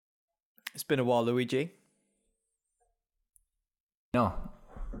It's been a while, Luigi. No,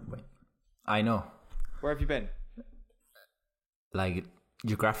 wait. I know. Where have you been? Like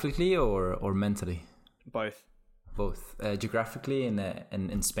geographically or mentally? Both. Both. Geographically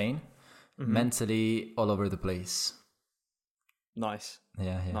in Spain, mentally all over the place. Nice.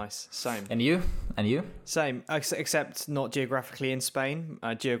 Yeah. Nice. Same. And you? Same. Except not geographically in Spain.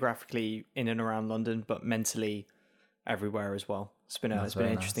 Geographically in and around London, but mentally everywhere as well. It's been an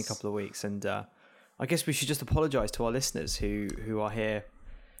interesting couple of weeks, and I guess we should just apologise to our listeners who are here.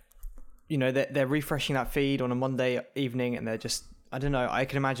 You know, they're refreshing that feed on a Monday evening, and they're just, I don't know, I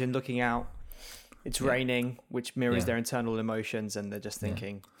can imagine looking out. It's raining, which mirrors their internal emotions, and they're just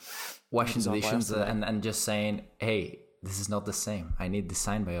thinking, washing the dishes and just saying, "Hey, this is not the same. I need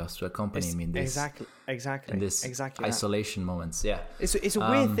design by us to accompany me in this exactly in this isolation moments." Yeah, it's a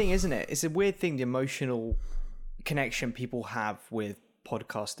weird thing, isn't it? It's a weird thing, the emotional connection people have with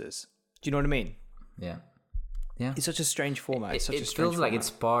podcasters. Do you know what I mean? Yeah. It's such a strange format. It feels like it's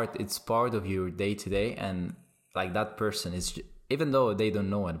part of your day to day, and like that person is, even though they don't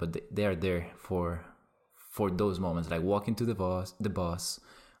know it, but they are there for those moments, like walking to the bus,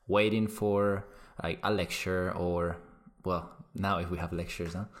 waiting for like a lecture, or well, now if we have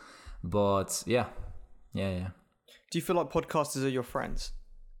lectures, huh? But yeah. Do you feel like podcasters are your friends?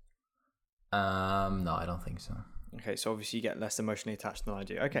 No, I don't think so. Okay, so obviously you get less emotionally attached than I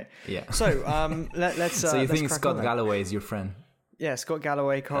do. Okay. Yeah. So let's. So you think Scott Galloway is your friend? Yeah, Scott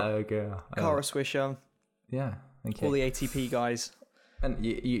Galloway, Cara Swisher. Yeah. Okay. All the ATP guys. And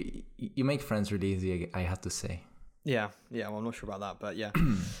you make friends really easy, I have to say. Yeah. Well, I'm not sure about that, but yeah.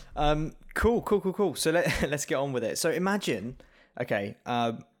 Cool. So let's get on with it. So imagine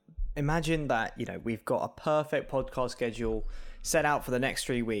that we've got a perfect podcast schedule set out for the next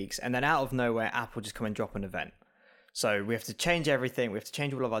 3 weeks, and then out of nowhere, Apple just come and drop an event. So we have to change everything. We have to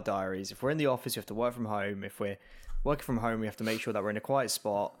change all of our diaries. If we're in the office, we have to work from home. If we're working from home, we have to make sure that we're in a quiet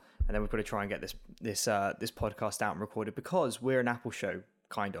spot, and then we've got to try and get this podcast out and recorded, because we're an Apple show,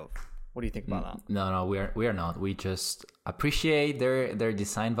 kind of. What do you think about that? No, we are not. We just appreciate their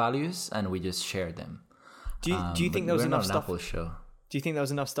design values, and we just share them. Do you think there was enough stuff? Apple show. Do you think there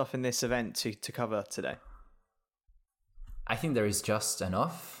was enough stuff in this event to cover today? I think there is just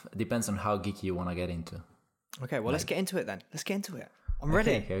enough. It depends on how geeky you want to get into. Okay, well, let's get into it then. Let's get into it. I'm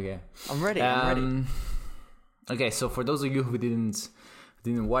ready. Okay. I'm ready. Okay, so for those of you who didn't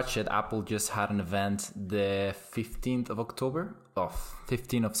watch it, Apple just had an event the 15th of October,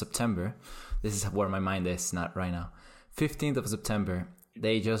 15th of September. This is where my mind is not right now. 15th of September,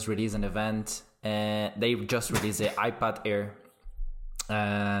 they just released an event, and they just released the iPad Air,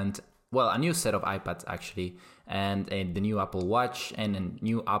 and a new set of iPads actually, and the new Apple Watch and a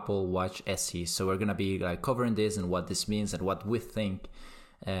new Apple Watch SE. So we're gonna be like covering this and what this means and what we think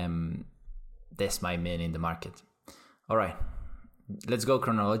this might mean in the market. All right, let's go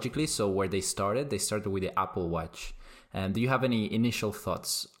chronologically. So where they started with the Apple Watch. And do you have any initial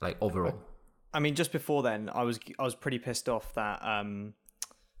thoughts, like overall? I mean, just before then, I was pretty pissed off that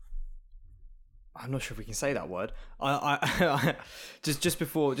I'm not sure if we can say that word. I just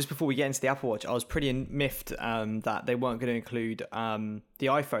before we get into the Apple Watch, I was pretty miffed that they weren't going to include the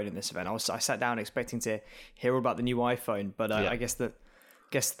iPhone in this event. I sat down expecting to hear all about the new iPhone, but I guess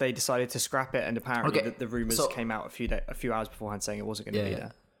they decided to scrap it, and apparently the rumors came out a few hours beforehand saying it wasn't going to be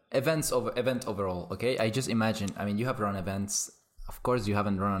there. Event overall. Okay, I just imagine. I mean, you have run events. Of course, you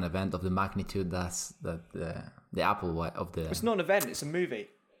haven't run an event of the magnitude that's the Apple Watch of the. It's not an event; it's a movie.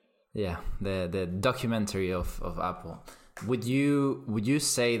 Yeah, the documentary of Apple. Would you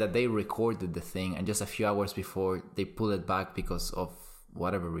say that they recorded the thing and just a few hours before they pulled it back because of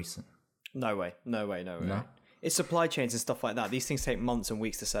whatever reason? No way. No? It's supply chains and stuff like that. These things take months and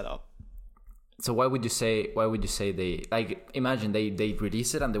weeks to set up. So why would you say they, like, imagine they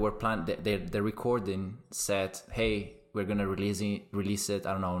release it and they were planned, the recording said, hey, we're gonna release it,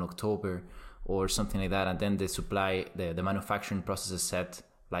 I don't know, in October or something like that, and then the manufacturing process is set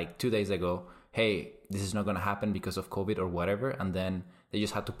like 2 days ago, hey, this is not going to happen because of COVID or whatever, and then they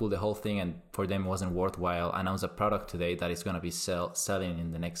just had to pull the whole thing, and for them it wasn't worthwhile, announce a product today that is going to be selling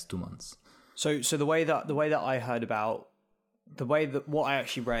in the next 2 months. So the way that I heard about, what I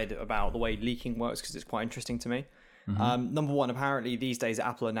actually read about the way leaking works, because it's quite interesting to me. Mm-hmm. Number one, apparently these days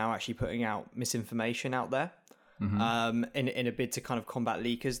Apple are now actually putting out misinformation out there, in a bid to kind of combat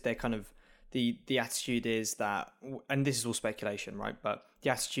leakers. They're kind of the attitude is that, and this is all speculation, right? But the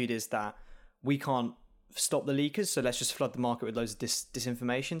attitude is that we can't stop the leakers, so let's just flood the market with loads of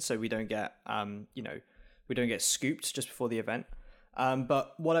disinformation, so we don't get scooped just before the event.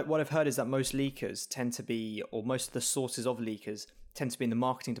 But what I've heard is that most leakers tend to be, or most of the sources of leakers tend to be in the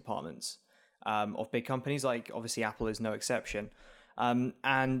marketing departments of big companies. Like obviously Apple is no exception.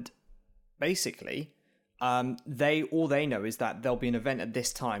 And basically, they know is that there'll be an event at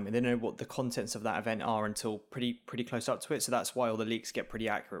this time, and they know what the contents of that event are until pretty close up to it. So that's why all the leaks get pretty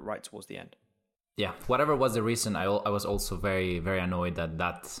accurate right towards the end. Yeah, whatever was the reason, I was also very, very annoyed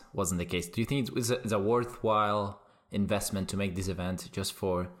that wasn't the case. Do you think it's a worthwhile investment to make this event just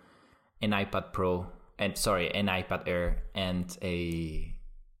for an iPad Pro an iPad Air and a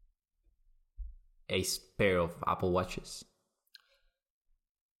pair of Apple Watches?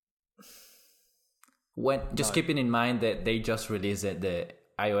 Keeping in mind that they just released the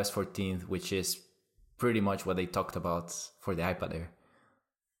iOS 14, which is pretty much what they talked about for the iPad Air.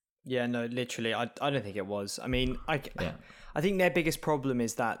 Yeah, no, literally, I don't think it was. I mean, I think their biggest problem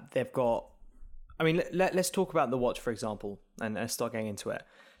is that they've got. I mean, let's talk about the watch, for example, and let's start getting into it.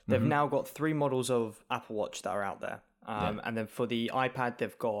 They've now got 3 models of Apple Watch that are out there, and then for the iPad,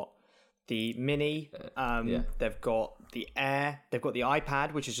 they've got the Mini, they've got the Air, they've got the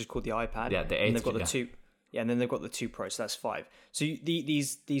iPad, which is just called the iPad, and they've got the 2. Yeah, and then they've got the 2 Pro, so that's 5. So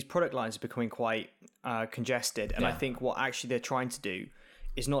these product lines are becoming quite congested, and I think what actually they're trying to do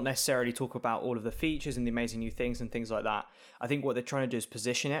is not necessarily talk about all of the features and the amazing new things and things like that. I think what they're trying to do is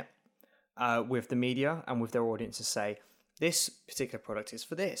position it with the media and with their audience to say, this particular product is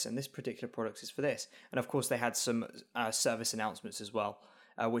for this, and this particular product is for this. And of course, they had some service announcements as well,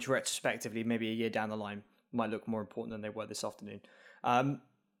 which retrospectively, maybe a year down the line, might look more important than they were this afternoon.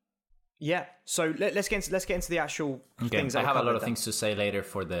 So let's get into the actual things. I have a lot of things to say later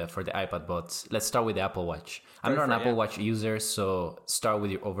for the iPad, but let's start with the Apple Watch. I'm not an Apple Watch user, so start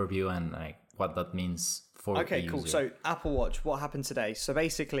with your overview and like what that means for the user. Okay, cool. So Apple Watch, what happened today? So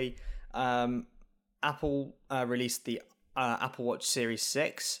basically, Apple released the Apple Watch Series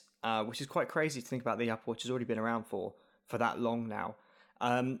 6, which is quite crazy to think about. The Apple Watch has already been around for that long now.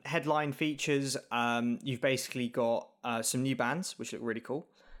 Headline features, you've basically got some new bands, which look really cool.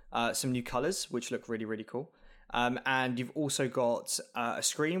 Some new colors, which look really, really cool. And you've also got a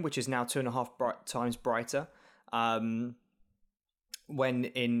screen, which is now 2.5 times brighter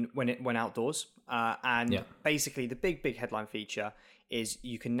when outdoors. Basically, the big headline feature is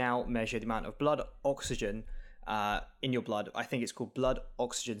you can now measure the amount of blood oxygen in your blood. I think it's called blood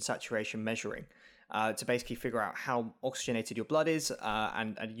oxygen saturation measuring, to basically figure out how oxygenated your blood is,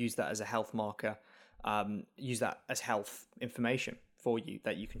 and use that as a health marker, use that as health information for you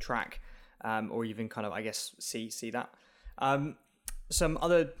that you can track, or even kind of, I guess, see that. Some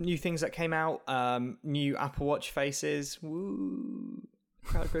other new things that came out, new Apple Watch faces. Woo!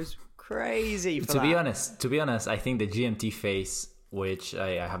 Crowd goes crazy for that. To be honest, I think the GMT face, which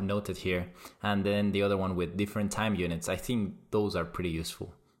I have noted here, and then the other one with different time units, I think those are pretty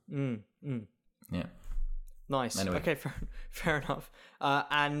useful. Yeah. Nice. Anyway. Okay, fair enough.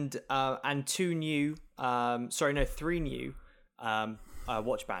 And 3 new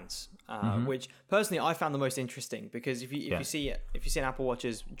watch bands, which personally I found the most interesting, because if you see an Apple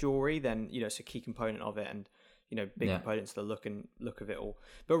Watch's jewelry, then it's a key component of it, and big components to the look of it all.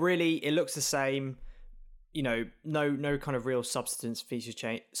 But really, it looks the same. No kind of real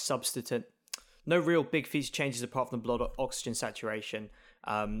no real big feature changes apart from the blood oxygen saturation.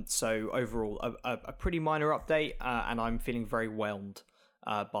 So overall, a pretty minor update, and I'm feeling very whelmed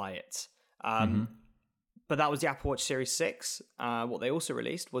by it. But that was the Apple Watch Series 6. What they also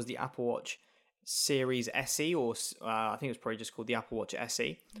released was the Apple Watch Series SE, or I think it was probably just called the Apple Watch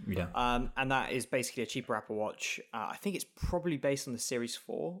SE. Yeah. And that is basically a cheaper Apple Watch. I think it's probably based on the Series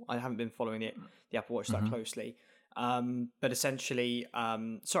 4. I haven't been following the Apple Watch that closely. But essentially, I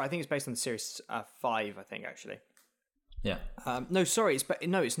think it's based on the Series 5, I think, actually. Yeah.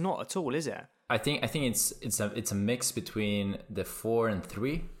 It's not at all, is it? I think it's a mix between the 4 and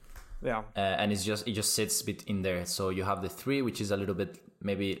 3. Yeah. And it just sits in there. So you have the 3, which is a little bit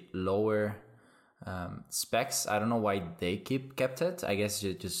maybe lower specs. I don't know why they kept it. I guess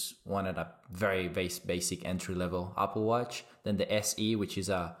you just wanted a very basic entry level Apple Watch. Then the SE, which is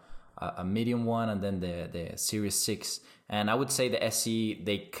a medium one, and then the Series 6. And I would say the SE,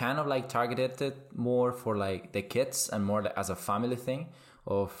 they kind of like targeted it more for like the kids and more like as a family thing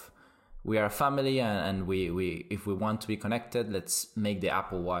of, we are a family, and we if we want to be connected, let's make the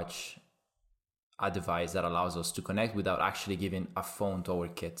Apple Watch a device that allows us to connect without actually giving a phone to our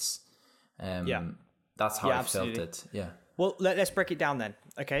kids. That's how I felt it. Yeah. Well, let's break it down then.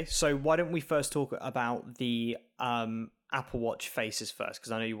 Okay, so why don't we first talk about the Apple Watch faces first,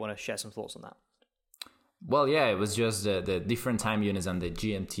 because I know you want to share some thoughts on that. Well, yeah, it was just the different time units and the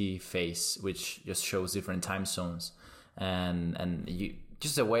GMT face, which just shows different time zones, and you.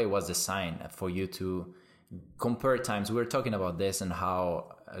 Just the way it was designed for you to compare times. We were talking about this and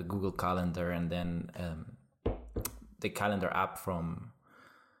how Google Calendar and then the calendar app from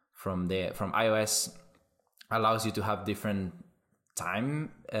iOS allows you to have different time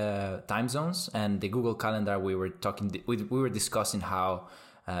zones, and the Google Calendar we were discussing how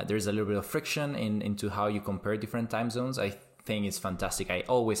there's a little bit of friction into how you compare different time zones. I think it's fantastic. I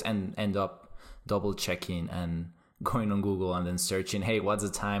always end up double checking and going on Google and then searching, hey, what's the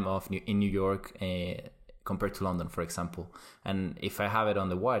time in New York compared to London, for example. And if I have it on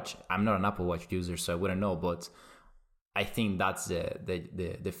the watch, I'm not an Apple Watch user, so I wouldn't know, but I think that's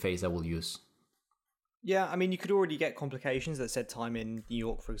the phase I will use. Yeah, I mean, you could already get complications that said time in New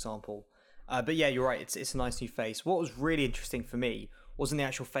York, for example. But yeah, you're right. It's a nice new face. What was really interesting for me wasn't the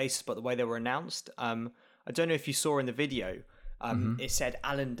actual faces, but the way they were announced. I don't know if you saw in the video, it said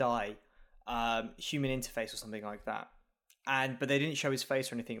Alan Dye, human interface or something like that. But they didn't show his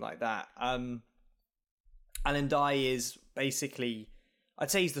face or anything like that. Alan Dye is basically, I'd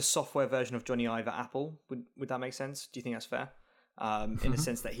say he's the software version of Johnny Ive at Apple. Would that make sense? Do you think that's fair? In the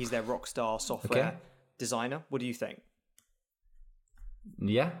sense that he's their rock star software designer. What do you think?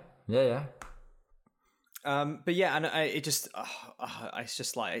 Yeah. But yeah, and it's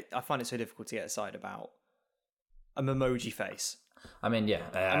just like, I find it so difficult to get aside about a memoji face. I mean, yeah.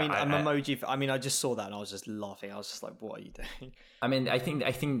 Emoji. I mean, I just saw that and I was just laughing. I was just like, "What are you doing?" I mean, I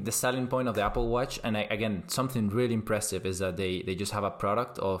think the selling point of the Apple Watch, and again, something really impressive is that they just have a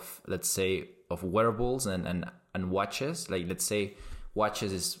product of, let's say, of wearables and watches. Like, let's say,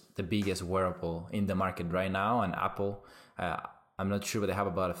 watches is the biggest wearable in the market right now, and Apple, I'm not sure, but they have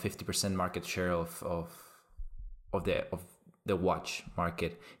about a 50% market share of the watch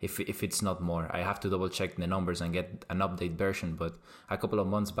market, if it's not more. I have to double check the numbers and get an update version, but a couple of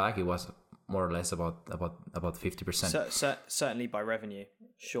months back it was more or less about 50%. Certainly by revenue,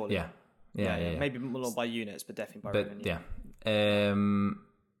 surely. Yeah. Maybe not by units, but definitely by revenue. Yeah.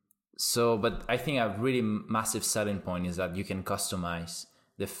 So, but I think a really massive selling point is that you can customize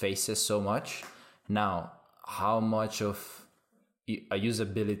the faces so much. Now, how much of a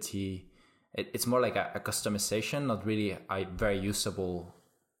usability? It's more like a customization, not really a very usable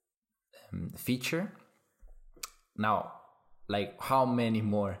feature. Now, like, how many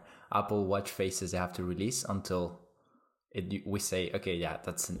more Apple Watch faces they have to release until we say, okay, yeah,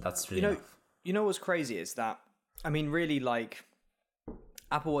 that's really enough. You know what's crazy is that, I mean, really, like,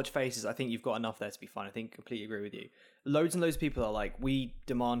 Apple Watch faces, I think you've got enough there to be fine. I think completely agree with you. Loads and loads of people are like, we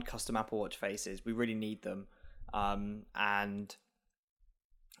demand custom Apple Watch faces. We really need them. And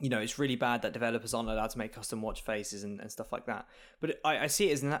you know, it's really bad that developers aren't allowed to make custom watch faces and stuff like that. But I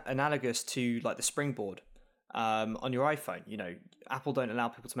see it as analogous to like the springboard on your iPhone. You know, Apple don't allow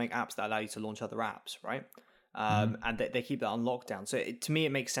people to make apps that allow you to launch other apps, right? And they keep that on lockdown. So to me,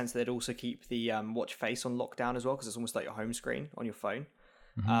 it makes sense that they'd also keep the watch face on lockdown as well, because it's almost like your home screen on your phone.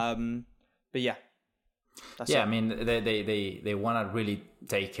 But yeah. I mean, they want to really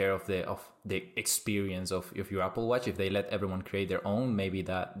take care of the experience of your Apple Watch. If they let everyone create their own, maybe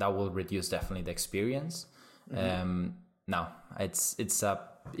that will reduce definitely the experience. Now it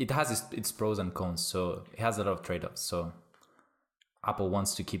has its pros and cons, so it has a lot of trade-offs. So Apple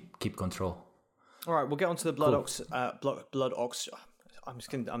wants to keep control. All right, we'll get onto the blood ox.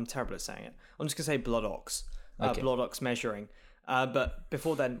 I'm terrible at saying it. I'm just gonna say blood ox. Blood ox measuring. But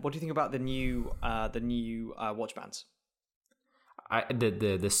before then, what do you think about the new watch bands?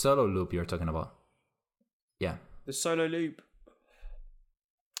 The solo loop you're talking about. Yeah. The solo loop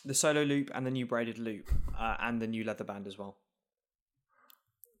and the new braided loop, and the new leather band as well.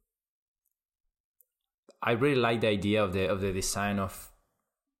 I really like the idea of the design of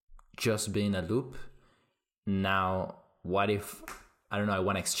just being a loop. Now, what if, I don't know, I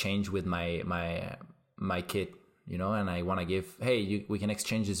want to exchange with my kid, you know, and I want to give, hey, we can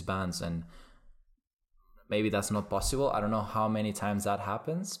exchange these bands, and maybe that's not possible. I don't know how many times that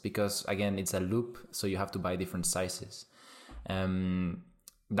happens, because again, it's a loop, so you have to buy different sizes.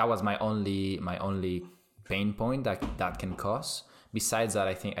 That was my only pain point that can cause. Besides that,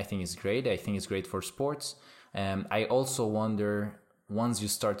 I think it's great. I think it's great for sports. I also wonder, once you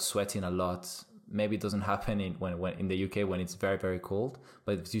start sweating a lot, maybe it doesn't happen when in the UK when it's very, very cold,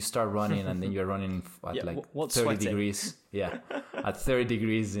 but if you start running and then you're running at 30 sweating? degrees, at 30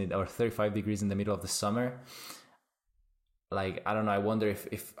 degrees or 35 degrees in the middle of the summer, like, I don't know, I wonder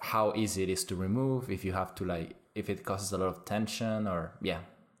if how easy it is to remove, if you have to, if it causes a lot of tension, or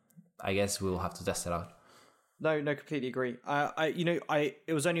I guess we'll have to test it out. No, completely agree.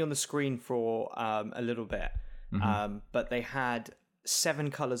 It was only on the screen for a little bit, but they had 7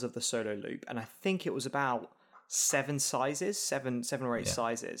 colors of the solo loop, and I think it was about 7 or 8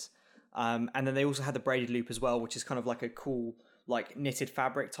 sizes. And then they also had the braided loop as well, which is kind of like a cool, like knitted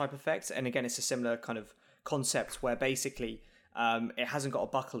fabric type effect. And again, it's a similar kind of concept where basically it hasn't got a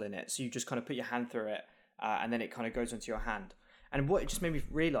buckle in it. So you just kind of put your hand through it and then it kind of goes onto your hand. And what it just made me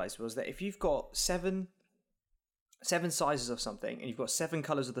realize was that if you've got seven sizes of something and you've got 7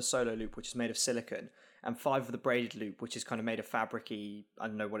 colors of the solo loop, which is made of silicone, and 5 of the braided loop, which is kind of made of fabric-y, I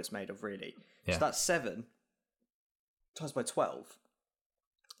don't know what it's made of really. Yeah. So that's 7 times by 12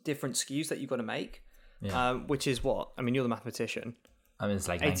 different SKUs that you've got to make, which is what? I mean, you're the mathematician. I mean, it's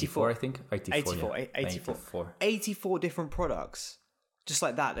like 84, I think. 84 different products. Just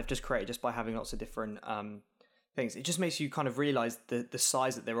like that, they've just created just by having lots of different things. It just makes you kind of realize the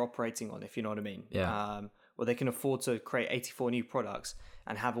size that they're operating on, if you know what I mean. Yeah. Well, they can afford to create 84 new products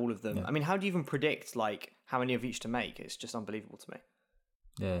and have all of them. Yeah. I mean, how do you even predict like how many of each to make? It's just unbelievable to me.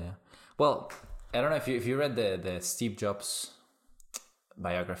 Yeah. Well, I don't know if you read the Steve Jobs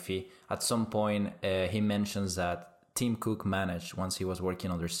biography. At some point, he mentions that Tim Cook managed, once he was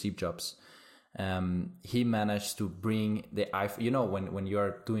working under Steve Jobs, he managed to bring the iPhone. You know, when you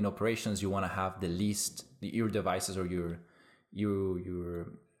are doing operations, you want to have the least your devices or you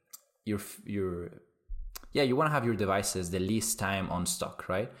want to have your devices the least time on stock,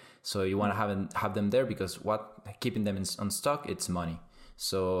 right? So you want to have them there because keeping them on stock, it's money.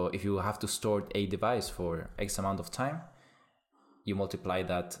 So if you have to store a device for X amount of time, you multiply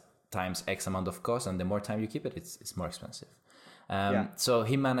that times X amount of cost, and the more time you keep it, it's more expensive. So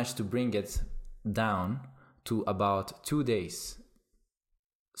he managed to bring it down to about 2 days.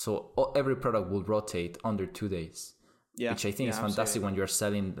 So every product will rotate under 2 days. Yeah, which I think is fantastic absolutely. When you're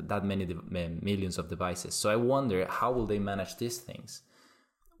selling that many millions of devices. So I wonder, how will they manage these things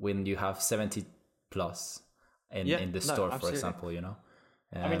when you have 70 plus in the store, for example, you know?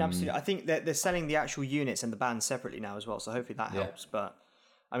 I mean, absolutely. I think they're selling the actual units and the bands separately now as well. So hopefully that helps. But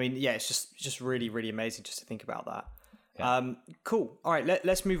I mean, it's just really, really amazing just to think about that. Yeah. Cool. All right,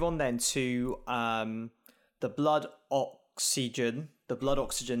 let's move on then to the blood oxygen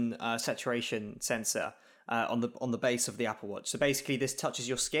saturation sensor. On the base of the Apple Watch. So basically this touches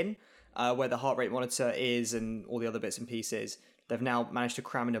your skin where the heart rate monitor is and all the other bits and pieces. They've now managed to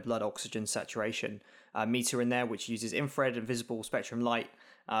cram in a blood oxygen saturation meter in there, which uses infrared and visible spectrum light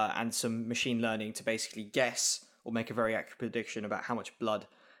and some machine learning to basically guess or make a very accurate prediction about how much blood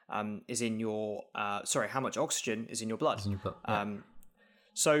is in your how much oxygen is in your blood.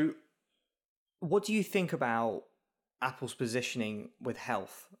 So what do you think about Apple's positioning with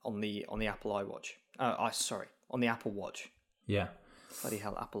health on the Apple iWatch? On the Apple Watch. Yeah. Bloody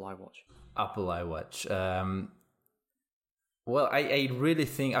hell, Apple iWatch. Apple iWatch. Well, I really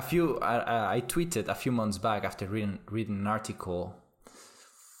think I tweeted a few months back after reading an article.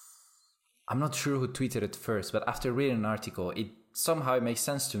 I'm not sure who tweeted it first, but after reading an article, it makes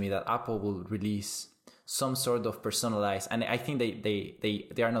sense to me that Apple will release some sort of personalized, and I think they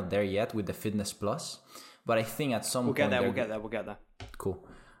are not there yet with the Fitness Plus, but I think at some point we'll get there. Cool.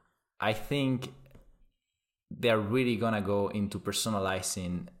 I think they're really gonna go into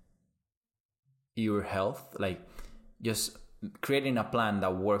personalizing your health, like just creating a plan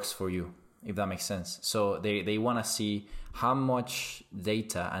that works for you, if that makes sense. So they want to see how much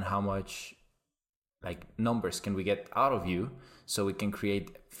data and how much like numbers can we get out of you, so we can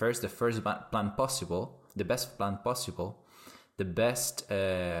create the first plan possible, the best plan possible, the best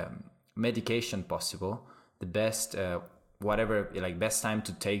medication possible, the best best time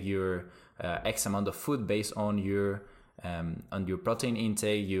to take your X amount of food based on your protein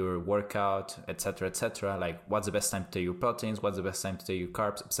intake, your workout, etc., etc. Like, what's the best time to take your proteins? What's the best time to take your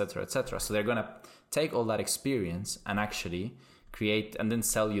carbs, etc., etc. So they're gonna take all that experience and actually create and then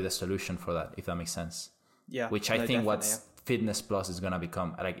sell you the solution for that, if that makes sense. Yeah. Which I think what's Fitness Plus is gonna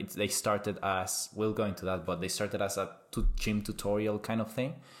become. Like, they started as, we'll go into that, but they started as a gym tutorial kind of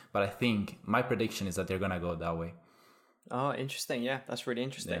thing. But I think my prediction is that they're gonna go that way. Oh, interesting. Yeah, that's really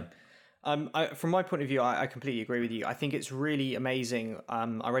interesting. Yeah. From my point of view, I completely agree with you. I think it's really amazing.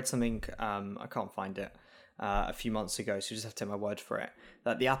 I read something, I can't find it, a few months ago, so you just have to take my word for it,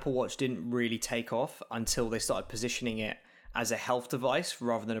 that the Apple Watch didn't really take off until they started positioning it as a health device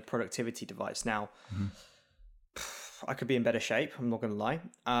rather than a productivity device. Now, I could be in better shape, I'm not going to lie.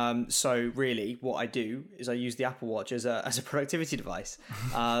 So really, what I do is I use the Apple Watch as a productivity device.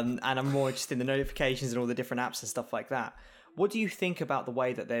 And I'm more interested in the notifications and all the different apps and stuff like that. What do you think about the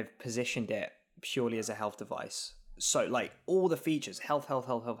way that they've positioned it purely as a health device? So, like, all the features, health.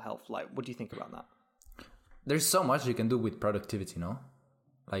 Like, what do you think about that? There's so much you can do with productivity, no?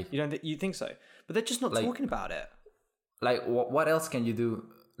 Like, you think so? But they're just not talking about it. Like, what else can you do?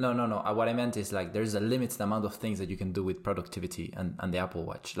 No. What I meant is, like, there's a limited amount of things that you can do with productivity and the Apple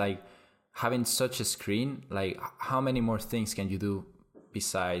Watch. Like, having such a screen, like how many more things can you do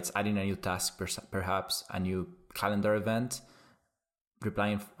besides adding a new task, perhaps a new calendar event,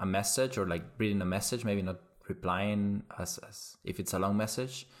 replying a message, or like reading a message, maybe not replying as if it's a long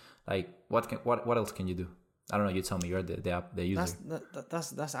message. Like what else can you do? I don't know. You tell me. You're the user.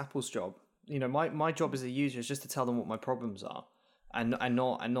 That's Apple's job. You know, my job as a user is just to tell them what my problems are, and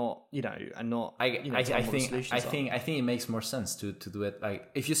not I think it makes more sense to do it. Like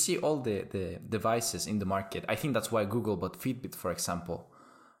if you see all the devices in the market, I think that's why Google bought Fitbit, for example.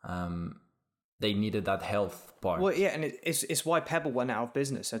 They needed that health part. Well, yeah, and it's why Pebble went out of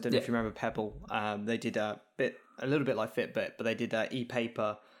business. I don't know if you remember Pebble. They did a little bit like Fitbit, but they did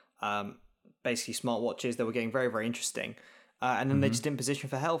e-paper, basically smartwatches that were getting very, very interesting. And then they just didn't position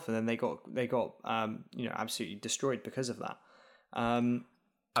for health, and then they got absolutely destroyed because of that.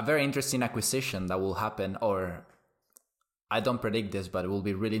 A very interesting acquisition that will happen, or I don't predict this, but it will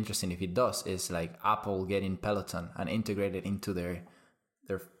be really interesting if it does, is like Apple getting Peloton and integrate it into their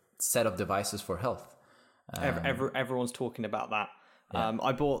set of devices for health. Everyone's talking about that. Yeah.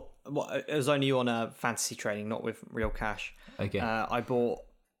 I bought, it was only on fantasy trading, not with real cash. Okay. I bought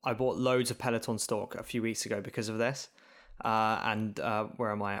loads of Peloton stock a few weeks ago because of this. And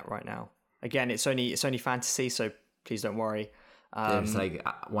where am I at right now? Again, it's only fantasy, so please don't worry. There's like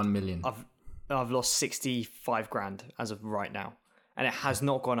 1 million. I've lost 65 grand as of right now, and it has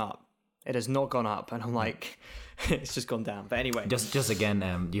not gone up. It has not gone up, and I'm like, it's just gone down. But anyway, just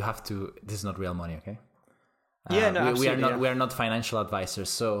again, you have to. This is not real money, okay? We are not. We are not financial advisors,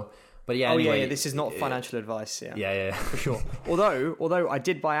 so. But yeah. Oh anyway, yeah. This is not financial advice. Yeah. Yeah, for sure. Although I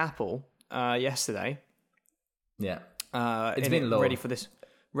did buy Apple yesterday. Yeah. It's been low. Ready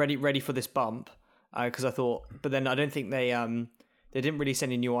for this bump, because I thought, but then I don't think they didn't release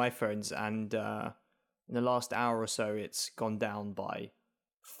any new iPhones, and in the last hour or so, it's gone down by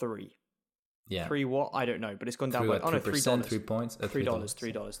 3. Yeah. 3 what? I don't know, but it's gone down by $3. 3 points.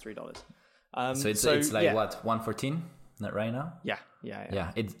 $3. So it's like what, 114 right now? Yeah.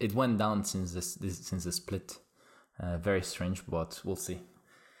 It went down since the split. Very strange, but we'll see.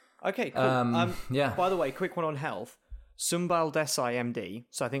 Okay, cool. Yeah. By the way, quick one on health. Sumbal Desai, MD.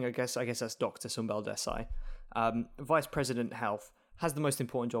 So I guess that's Dr. Sumbal Desai, Vice President Health, has the most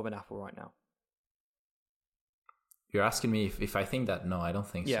important job in Apple right now. You're asking me if I think that? No, I don't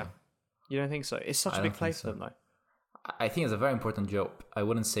think so. You don't think so? It's such a big place for them, though. I think it's a very important job. I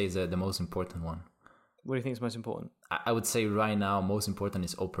wouldn't say it's the most important one. What do you think is most important? I would say right now, most important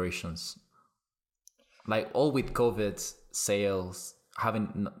is operations. Like all with COVID, sales,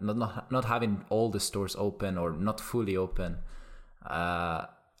 having not having all the stores open or not fully open,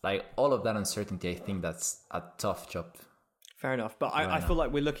 like all of that uncertainty. I think that's a tough job. Fair enough, but I feel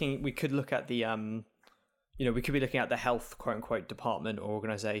like we could look at the we could be looking at the health quote unquote department or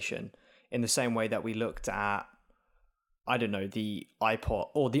organization in the same way that we looked at, I don't know, the iPod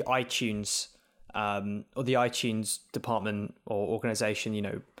or the iTunes department or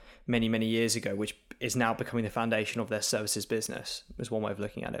organization, many years ago, which is now becoming the foundation of their services business, is one way of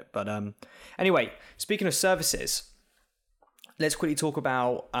looking at it. But anyway, speaking of services, let's quickly talk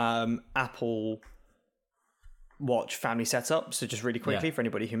about Apple Watch family setup. So just really quickly for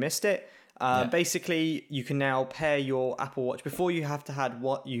anybody who missed it, basically you can now pair your Apple Watch. Before you had to have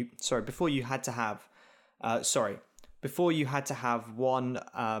one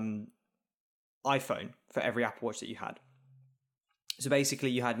iPhone for every Apple Watch that you had. So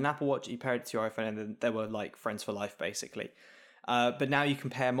basically you had an Apple Watch, you paired it to your iPhone, and then they were like friends for life, basically. But now you can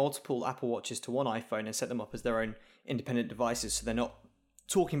pair multiple Apple Watches to one iPhone and set them up as their own independent devices, so they're not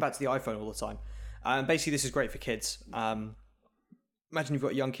talking back to the iPhone all the time. Basically, this is great for kids. Imagine you've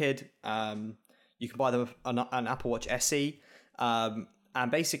got a young kid. You can buy them an Apple Watch SE. And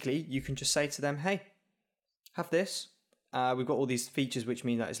basically, you can just say to them, hey, have this. We've got all these features which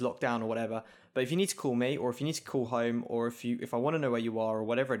mean that it's locked down or whatever. But if you need to call me, or if you need to call home, or if I want to know where you are or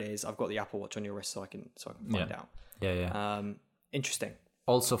whatever it is, I've got the Apple Watch on your wrist so I can find out. Yeah. Interesting.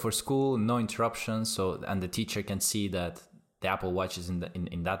 Also for school, no interruptions. And the teacher can see that the Apple Watch is in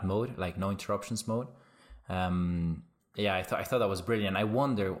that mode, like no interruptions mode. I thought that was brilliant. I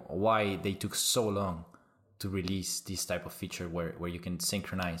wonder why they took so long to release this type of feature where you can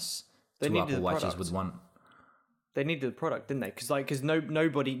synchronize two Apple Watches with one. They needed the product, didn't they? Because they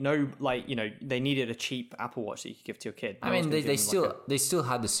needed a cheap Apple Watch that you could give to your kid. I mean, they still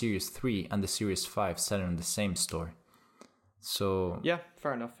had the Series 3 and the Series 5 selling in the same store. So yeah,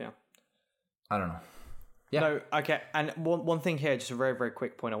 fair enough. Yeah, I don't know. Yeah. No, okay. And one thing here, just a very, very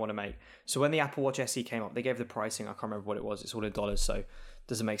quick point I want to make. So when the Apple Watch SE came up, they gave the pricing. I can't remember what it was. It's all in dollars, so it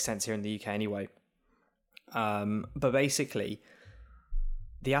doesn't make sense here in the UK anyway. But basically,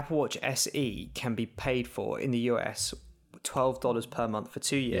 the Apple Watch SE can be paid for in the US $12 per month for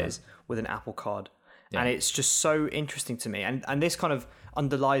 2 years with an Apple Card. Yeah. And it's just so interesting to me. And this kind of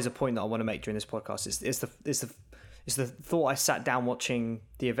underlies a point that I want to make during this podcast. It's the thought I sat down watching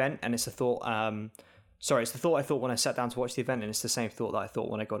the event, and it's the thought it's the thought I thought when I sat down to watch the event, and it's the same thought that I thought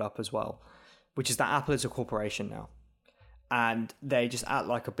when I got up as well, which is that Apple is a corporation now. And they just act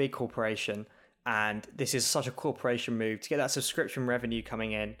like a big corporation. And this is such a corporation move to get that subscription revenue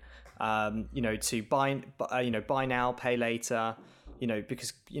coming in, to buy now, pay later,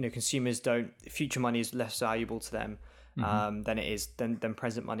 because, consumers future money is less valuable to them than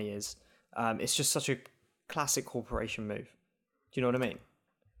present money is. It's just such a classic corporation move. Do you know what I mean?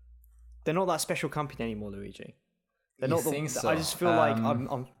 They're not that special company anymore, Luigi. They're not. So? I just feel like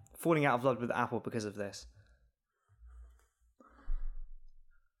I'm falling out of love with Apple because of this.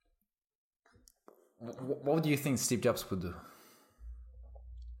 What do you think Steve Jobs would do?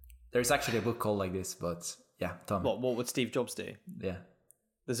 There's actually a book called like this, but yeah, Tom. What would Steve Jobs do? Yeah.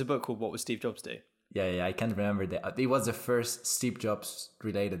 There's a book called What Would Steve Jobs Do? Yeah, I can't remember that. It was the first Steve Jobs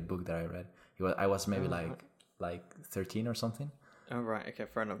related book that I read. I was maybe like 13 or something. Oh, right. Okay,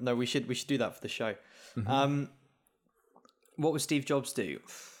 fair enough. No, we should do that for the show. Mm-hmm. What would Steve Jobs do?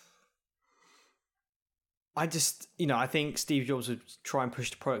 I think Steve Jobs would try and push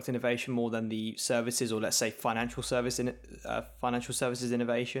the product innovation more than the services, or let's say financial services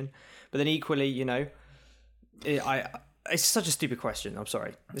innovation. But then equally, it's such a stupid question. I'm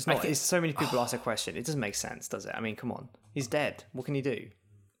sorry. It's not. It's so many people ask a question. It doesn't make sense, does it? I mean, come on. He's dead. What can he do?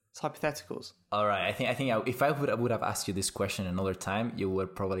 It's hypotheticals. All right. I think if I would have asked you this question another time, you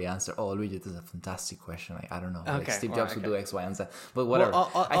would probably answer, "Oh, Luigi, this is a fantastic question. Like, I don't know. Like, Steve Jobs would do X, Y, and Z." But whatever.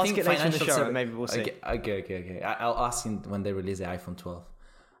 Well, I'll ask it later in the show. Maybe we'll see. Okay. I'll ask him when they release the iPhone 12.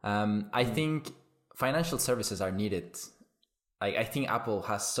 I think financial services are needed. I think Apple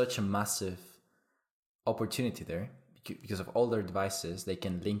has such a massive opportunity there because of all their devices. They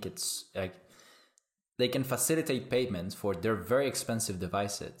can link it. They can facilitate payments for their very expensive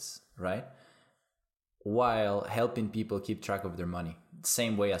devices, right? While helping people keep track of their money.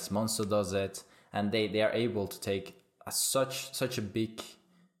 Same way as Monzo does it. And they are able to take such a big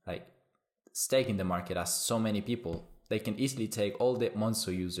stake in the market as so many people. They can easily take all the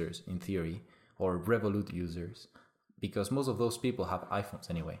Monzo users, in theory, or Revolut users, because most of those people have iPhones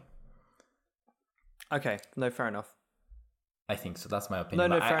anyway. Okay, no, fair enough. I think so. That's my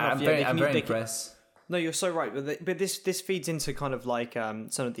opinion. No, fair enough. I'm very impressed. No, you're so right. But this feeds into kind of like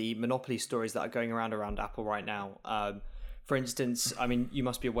some of the monopoly stories that are going around Apple right now. For instance, I mean, you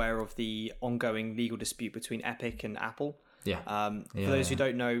must be aware of the ongoing legal dispute between Epic and Apple. Yeah. For those who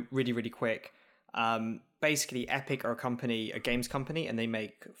don't know, really, really quick, basically Epic are a games company, and they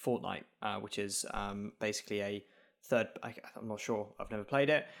make Fortnite, which is basically I'm not sure, I've never played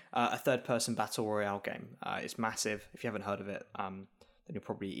it, a third-person battle royale game. It's massive. If you haven't heard of it, then you're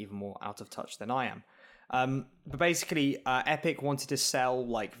probably even more out of touch than I am. But basically, Epic wanted to sell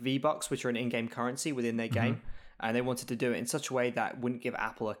like V-Bucks, which are an in-game currency within their game, and they wanted to do it in such a way that wouldn't give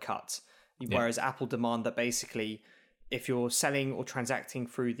Apple a cut. Whereas Apple demand that basically, if you're selling or transacting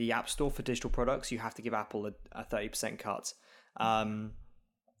through the App Store for digital products, you have to give Apple a 30% cut.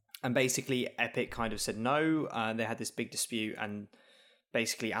 And basically, Epic kind of said no. They had this big dispute, and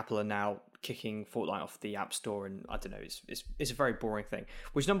basically, Apple are now kicking Fortnite off the App Store, and I don't know, it's a very boring thing.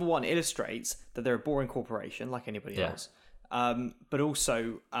 Which, number one, illustrates that they're a boring corporation like anybody else. But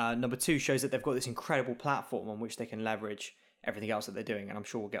also, number two, shows that they've got this incredible platform on which they can leverage everything else that they're doing, and I'm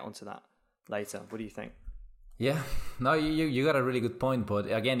sure we'll get onto that later. What do you think? Yeah, no, you got a really good point.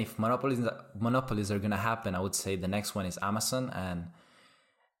 But again, if monopolies are going to happen, I would say the next one is Amazon. And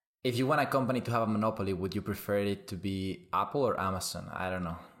if you want a company to have a monopoly, would you prefer it to be Apple or Amazon? I don't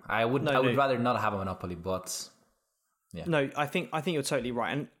know. I would rather not have a monopoly, but yeah. No, I think you're totally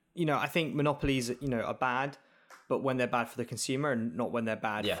right. And I think monopolies are bad, but when they're bad for the consumer and not when they're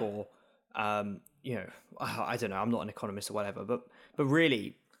bad for I don't know, I'm not an economist or whatever, but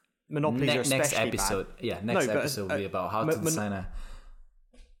really monopolies are especially bad. Next episode will be about how to design a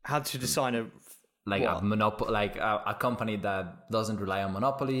a company that doesn't rely on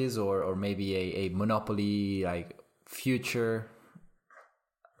monopolies, or maybe a monopoly like future.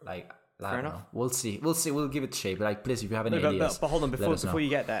 Like, I don't know. We'll see. We'll give it shape. Like, please, if you have any ideas. But hold on, before you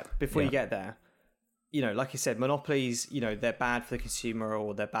get there, like you said, monopolies, they're bad for the consumer,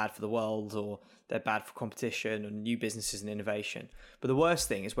 or they're bad for the world, or they're bad for competition and new businesses and innovation. But the worst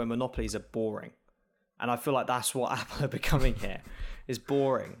thing is when monopolies are boring. And I feel like that's what Apple are becoming here, is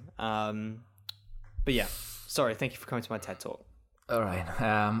boring. But yeah, sorry, thank you for coming to my TED Talk. All right.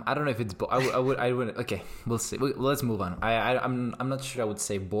 I don't know if it's. I would. Okay, we'll see. Let's move on. I'm not sure. I would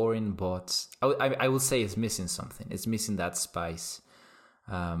say boring, but I would say it's missing something. It's missing that spice.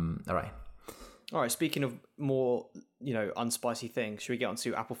 All right. All right. Speaking of more, unspicy things, should we get on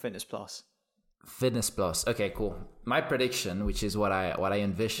to Apple Fitness Plus? Fitness Plus. Okay, cool. My prediction, which is what I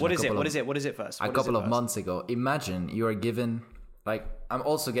envisioned. What is it? What is it first? A couple of months ago. Imagine you are given. Like, I'm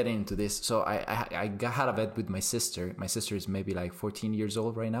also getting into this. So I had a bet with my sister. My sister is maybe like 14 years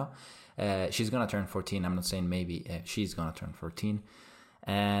old right now. She's going to turn 14. I'm not saying maybe. She's going to turn 14.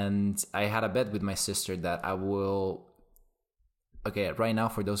 And I had a bet with my sister that I will... Okay, right now,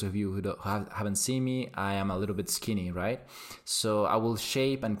 for those of you who haven't seen me, I am a little bit skinny, right? So I will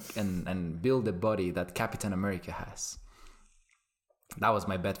shape and build the body that Captain America has. That was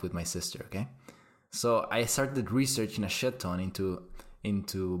my bet with my sister, okay? So I started researching a shit ton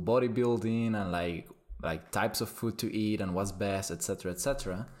into bodybuilding and like types of food to eat and what's best, etc.,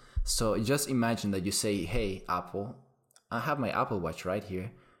 etc. So just imagine that you say, "Hey, Apple, I have my Apple Watch right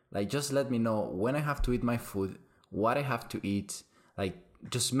here. Like, just let me know when I have to eat my food, what I have to eat. Like,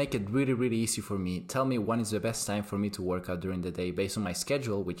 just make it really, really easy for me. Tell me when is the best time for me to work out during the day based on my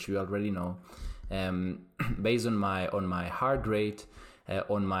schedule, which you already know, based on my heart rate,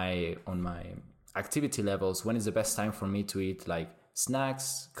 on my activity levels. When is the best time for me to eat like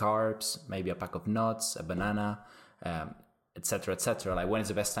snacks, carbs, maybe a pack of nuts, a banana, etc., etc. Like, when is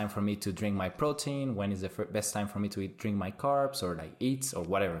the best time for me to drink my protein? When is the best time for me to drink my carbs or like eat or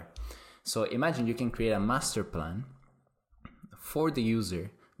whatever?" So imagine you can create a master plan for the user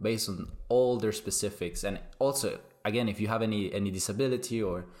based on all their specifics. And also, again, if you have any disability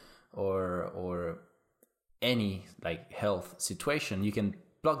or any like health situation, you can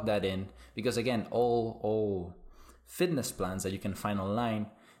plug that in, because again, all fitness plans that you can find online,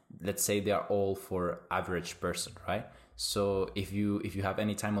 let's say they are all for average person, right? So if you have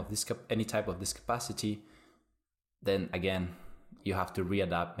any type of discapacity, then again, you have to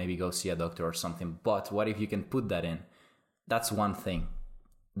readapt, maybe go see a doctor or something. But what if you can put that in? That's one thing.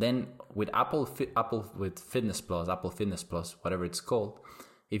 Then with Apple Fitness Plus, whatever it's called,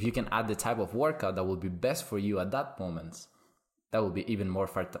 if you can add the type of workout that will be best for you at that moment, that will be even more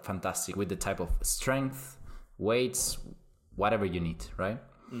fantastic, with the type of strength, weights, whatever you need, right?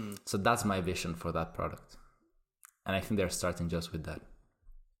 So that's my vision for that product. And I think they're starting just with that.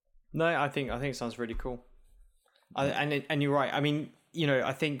 No, I think it sounds really cool. And you're right. I mean,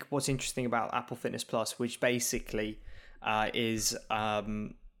 I think what's interesting about Apple Fitness Plus, which basically is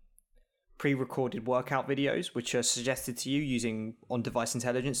pre-recorded workout videos, which are suggested to you using on-device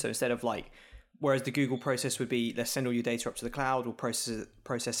intelligence. So instead of whereas the Google process would be, let's send all your data up to the cloud, we'll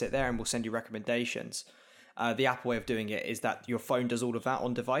process it there, and we'll send you recommendations. The Apple way of doing it is that your phone does all of that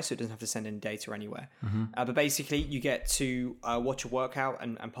on device, so it doesn't have to send any data anywhere. But basically, you get to watch a workout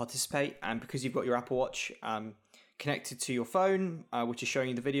and participate. And because you've got your Apple Watch connected to your phone, which is showing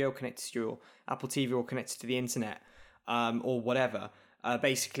you the video, connected to your Apple TV or connected to the internet or whatever,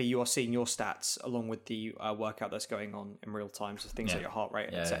 basically you are seeing your stats along with the workout that's going on in real time. So things like your heart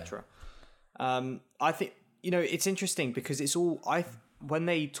rate, etc. I think, it's interesting because it's all... When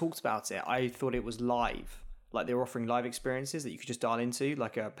they talked about it, I thought it was live. Like they were offering live experiences that you could just dial into,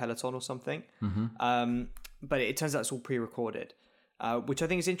 like a Peloton or something. But it turns out it's all pre-recorded, which I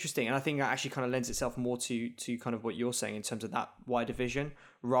think is interesting. And I think that actually kind of lends itself more to kind of what you're saying in terms of that wider vision,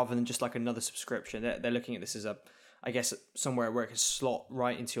 rather than just like another subscription. They're looking at this as somewhere where it can slot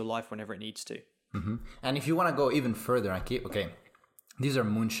right into your life whenever it needs to. And if you want to go even further, okay, these are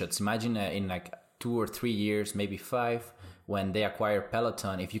moonshots. Imagine in like 2 or 3 years, maybe 5, when they acquire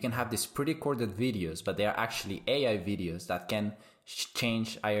Peloton, if you can have these pre-recorded videos, but they are actually AI videos that can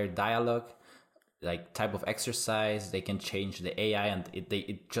change your dialogue, like type of exercise, they can change the AI, and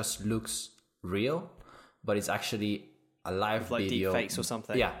it just looks real, but it's actually a live video. Like deep fakes or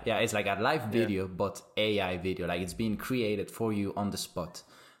something. Yeah, it's like a live video, but AI video, like it's being created for you on the spot.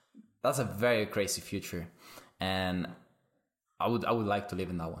 That's a very crazy future, and I would like to live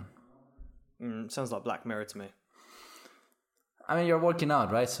in that one. Sounds like Black Mirror to me. I mean, you're working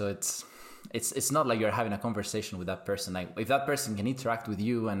out, right? So it's not like you're having a conversation with that person. Like if that person can interact with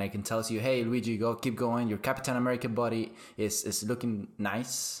you and they can tell you, "Hey, Luigi, keep going. Your Captain America body is looking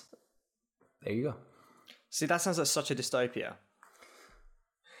nice." There you go. See, that sounds like such a dystopia.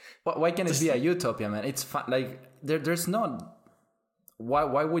 Why can't it be a utopia, man? It's fun. Like there's not.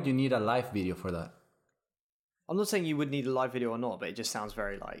 Why would you need a live video for that? I'm not saying you would need a live video or not, but it just sounds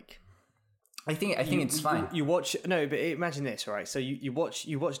very like. I think it's fine. You watch but imagine this, right? So you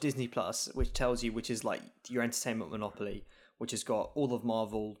watch Disney Plus, which tells you, which is like your entertainment monopoly, which has got all of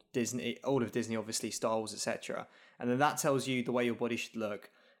Marvel, Disney, obviously, Star Wars, etc. And then that tells you the way your body should look.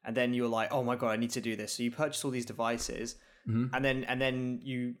 And then you're like, oh my God, I need to do this. So you purchase all these devices, and then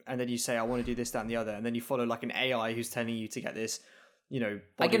you say, I want to do this, that, and the other. And then you follow like an AI who's telling you to get this, body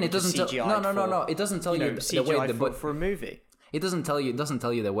again, it doesn't tell. No. It doesn't tell you the way for a movie. It doesn't tell you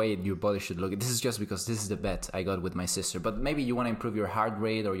the way your body should look. This is just because this is the bet I got with my sister. But maybe you want to improve your heart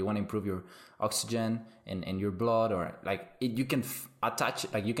rate, or you want to improve your oxygen in your blood, or you can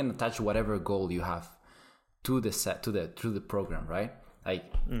attach whatever goal you have to the program, right?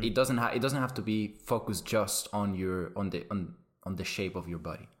 It doesn't have to be focused just on the shape of your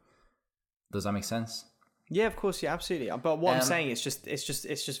body. Does that make sense? Yeah, of course, yeah, absolutely. But what I'm saying is it's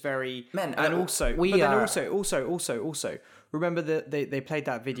just very and also remember that they played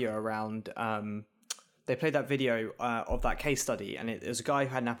that video around they played that video of that case study, and it was a guy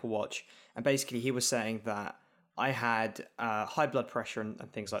who had an Apple Watch, and basically he was saying that I had high blood pressure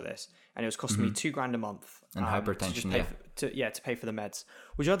and things like this, and it was costing me $2,000 a month and hypertension, to pay for the meds,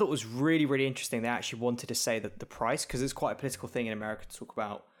 which I thought was really, really interesting. They actually wanted to say that the price, because it's quite a political thing in America to talk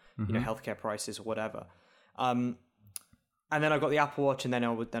about healthcare prices or whatever. And then I got the Apple Watch, and then I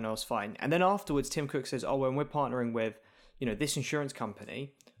was fine. And then afterwards, Tim Cook says, "Oh, when we're partnering with, this insurance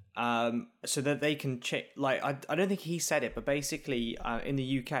company, so that they can check." Like, I don't think he said it, but basically, in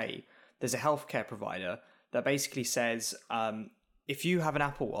the UK, there's a healthcare provider that basically says, if you have an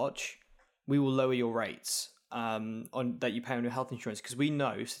Apple Watch, we will lower your rates on that you pay on your health insurance, because we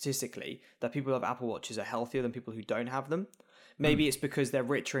know statistically that people who have Apple Watches are healthier than people who don't have them. Maybe it's because they're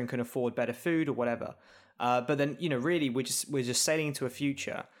richer and can afford better food or whatever. But then, really, we're just sailing into a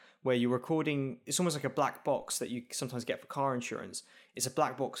future where you're recording. It's almost like a black box that you sometimes get for car insurance. It's a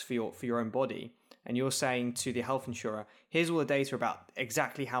black box for your own body. And you're saying to the health insurer, here's all the data about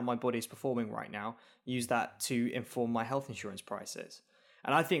exactly how my body is performing right now. Use that to inform my health insurance prices.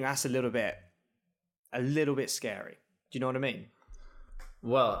 And I think that's a little bit scary. Do you know what I mean?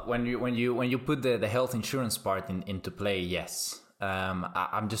 Well, when you put the health insurance part into play, yes.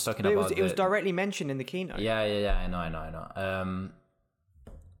 I'm just talking about. It was directly mentioned in the keynote. Yeah. I know.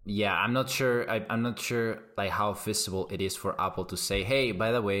 Yeah, I'm not sure. I'm not sure like how feasible it is for Apple to say, "Hey,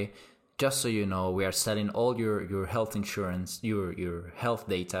 by the way, just so you know, we are selling all your health insurance, your health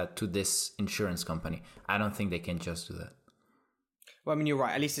data to this insurance company." I don't think they can just do that. Well, I mean, you're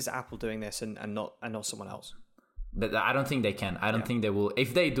right. At least it's Apple doing this, and not someone else. But I don't think they can. I don't think they will.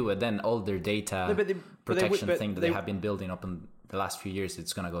 If they do it, then all their data protection thing that they have been building up in the last few years,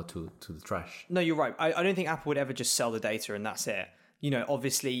 it's going to go to the trash. No, you're right. I don't think Apple would ever just sell the data and that's it.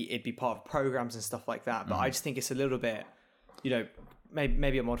 Obviously it'd be part of programs and stuff like that. But I just think it's a little bit,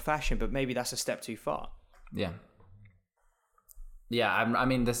 maybe I'm old-fashioned, but maybe that's a step too far. Yeah. Yeah, I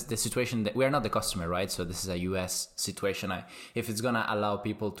mean, the situation that we are not the customer, right? So this is a US situation. If it's going to allow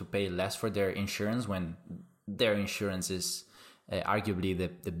people to pay less for their insurance when their insurance is arguably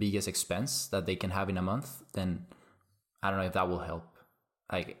the biggest expense that they can have in a month, then I don't know if that will help.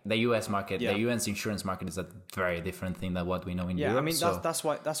 Like the US market, the US insurance market is a very different thing than what we know in Europe. Yeah, I mean that's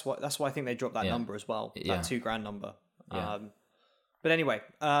why I think they dropped that number as well, that $2,000 number. Yeah. But anyway,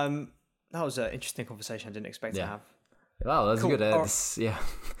 that was an interesting conversation I didn't expect to have. Wow, that's cool. Good.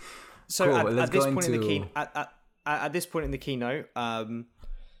 So cool. at this point in the at this point in the keynote, I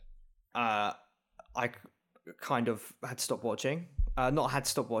kind of had to stop watching. Not had to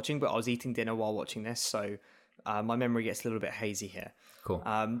stop watching, but I was eating dinner while watching this, so my memory gets a little bit hazy here. Cool.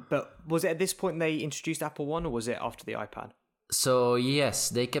 But was it at this point they introduced Apple One, or was it after the iPad? So yes,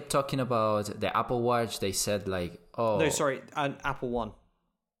 they kept talking about the Apple Watch. They said an Apple One.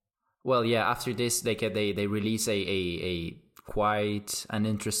 Well, yeah. After this, they released a quite an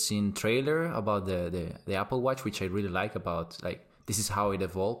interesting trailer about the Apple Watch, which I really like. About this is how it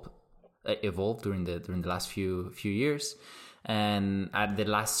evolved during the last few years. And the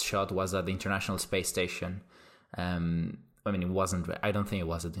last shot was at the International Space Station. I mean, it wasn't. I don't think it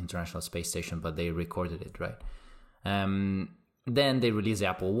was at the International Space Station, but they recorded it, right? Then they released the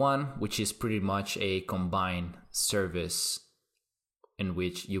Apple One, which is pretty much a combined service in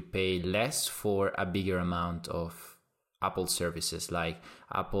which you pay less for a bigger amount of Apple services like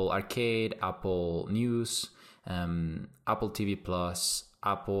Apple Arcade, Apple News, Apple TV Plus,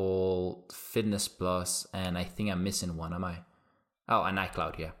 Apple Fitness Plus, and I think I'm missing one. Am I? Oh, and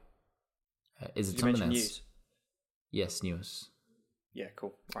iCloud. Yeah. Is it something else? News? Yes, News. Yeah, cool.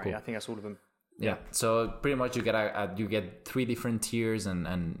 All right, cool. Yeah, I think that's all of them. Yeah. So pretty much you get 3 different tiers,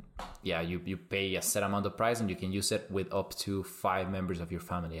 and you pay a set amount of price, and you can use it with up to 5 members of your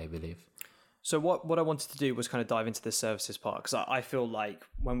family, I believe. So what I wanted to do was kind of dive into the services part, because I feel like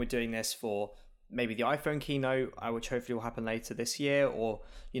when we're doing this for maybe the iPhone keynote, which hopefully will happen later this year, or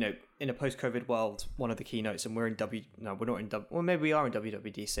in a post-COVID world, one of the keynotes, and we're not in well, maybe we are in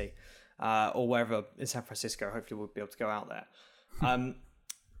WWDC, or wherever in San Francisco. Hopefully we'll be able to go out there.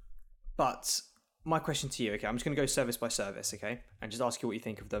 But my question to you, okay, I'm just going to go service by service, okay, and just ask you what you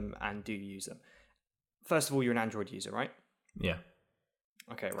think of them and do you use them. First of all, you're an Android user, right? Yeah.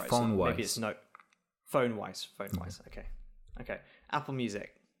 Okay, right. Phone-wise. So maybe it's no. Phone-wise. Okay. Apple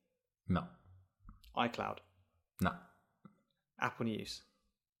Music. No. iCloud. No. Apple News.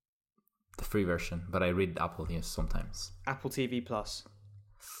 The free version, but I read Apple News sometimes. Apple TV Plus.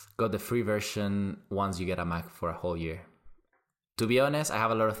 Got the free version once you get a Mac for a whole year. To be honest, I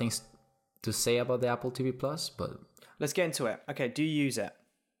have a lot of things to say about the Apple TV Plus, but... Let's get into it. Okay, do you use it?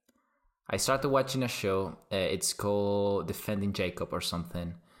 I started watching a show. It's called Defending Jacob or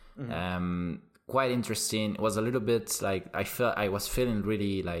something. Mm-hmm. Quite interesting. It was a little bit like... I was feeling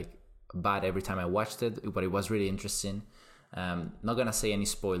really like bad every time I watched it, but it was really interesting. Not gonna say any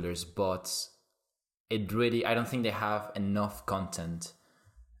spoilers, but it really... I don't think they have enough content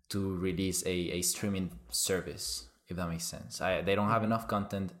to release a streaming service, if that makes sense. They don't have enough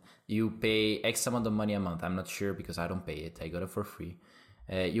content. You pay X amount of money a month. I'm not sure because I don't pay it. I got it for free.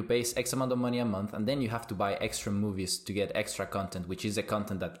 You pay X amount of money a month, and then you have to buy extra movies to get extra content, which is the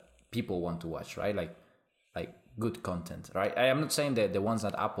content that people want to watch, right? Like good content, right? I am not saying that the ones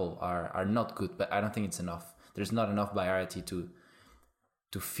at Apple are not good, but I don't think it's enough. There's not enough variety to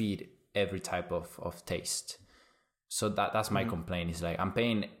feed every type of taste. So that's my complaint. Is like I'm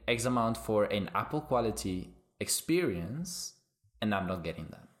paying X amount for an Apple quality experience, and I'm not getting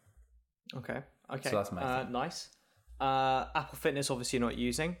that. Okay. So that's my thing. Nice. Apple Fitness, obviously you're not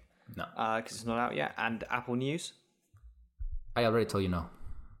using. No. Because it's not out yet. And Apple News? I already told you no.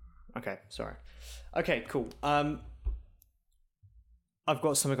 Okay, sorry. Okay, cool. I've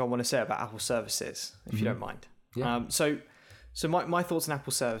got something I want to say about Apple services, if you don't mind. Yeah. So my thoughts on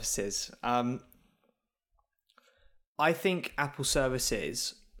Apple services. I think Apple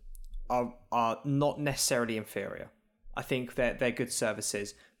services are not necessarily inferior. I think they're good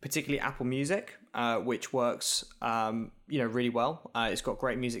services, particularly Apple Music, which works really well. It's got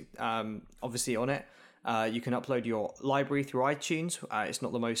great music obviously on it. You can upload your library through iTunes. It's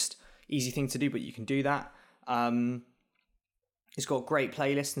not the most easy thing to do, but you can do that. It's got great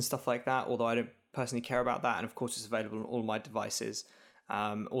playlists and stuff like that, although I don't personally care about that. And of course, it's available on all my devices,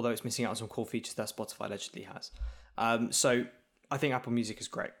 although it's missing out on some cool features that Spotify allegedly has. So I think Apple Music is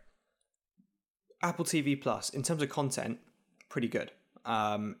great. Apple TV Plus, in terms of content, pretty good.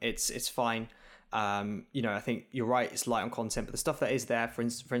 It's fine. I think you're right. It's light on content, but the stuff that is there, for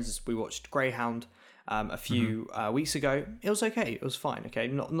instance, we watched Greyhound a few weeks ago. It was okay. It was fine. Okay,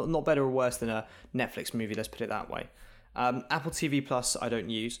 not better or worse than a Netflix movie. Let's put it that way. Apple TV Plus, I don't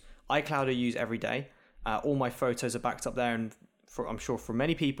use. iCloud I use every day. All my photos are backed up there, and I'm sure for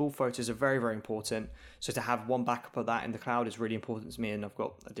many people, photos are very, very important. So to have one backup of that in the cloud is really important to me, and I've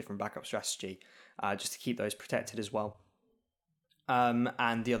got a different backup strategy just to keep those protected as well.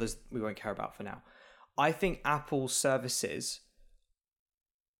 And the others we won't care about for now. I think Apple's services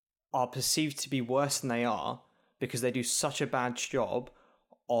are perceived to be worse than they are because they do such a bad job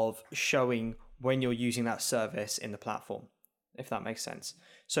of showing when you're using that service in the platform, if that makes sense.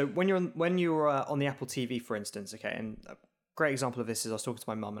 So when you're on the Apple TV, for instance, okay, and a great example of this is I was talking to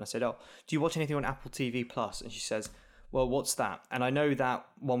my mum and I said, "Oh, do you watch anything on Apple TV Plus?" And she says, "Well, what's that?" And I know that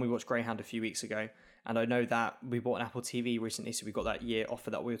one we watched Greyhound a few weeks ago, and I know that we bought an Apple TV recently, so we got that year offer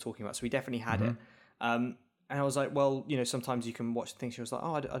that we were talking about. So we definitely had it. And I was like, well, sometimes you can watch things. She was like,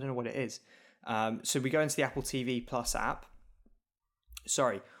 oh, I don't know what it is. So we go into the Apple TV Plus app.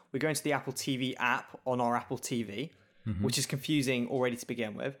 Sorry, we go into the Apple TV app on our Apple TV, which is confusing already to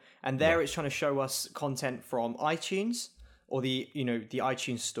begin with. And there it's trying to show us content from iTunes or the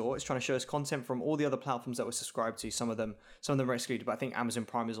iTunes store. It's trying to show us content from all the other platforms that we're subscribed to. Some of them are excluded, but I think Amazon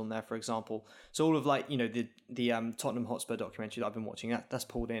Prime is on there, for example. So all of the Tottenham Hotspur documentary that I've been watching, that's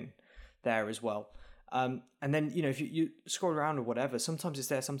pulled in there as well. And then, if you scroll around or whatever, sometimes it's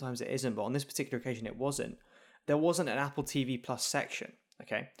there, sometimes it isn't. But on this particular occasion, it wasn't. There wasn't an Apple TV Plus section.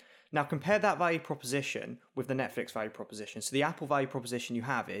 Okay. Now compare that value proposition with the Netflix value proposition. So the Apple value proposition you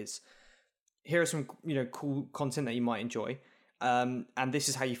have is, here are some cool content that you might enjoy, and this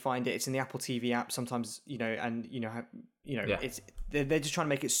is how you find it. It's in the Apple TV app sometimes, it's they're just trying to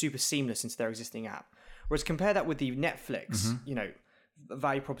make it super seamless into their existing app. Whereas compare that with the Netflix,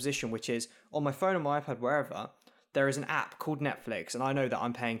 value proposition, which is on my phone, on my iPad, wherever, there is an app called Netflix, and I know that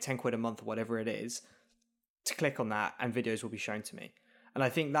I'm paying 10 quid a month or whatever it is to click on that, and videos will be shown to me. And I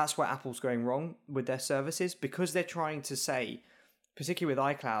think that's where Apple's going wrong with their services, because they're trying to say, particularly with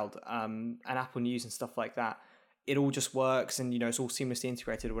iCloud and Apple News and stuff like that, it all just works and, it's all seamlessly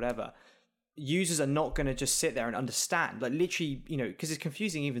integrated or whatever. Users are not going to just sit there and understand, like literally, because it's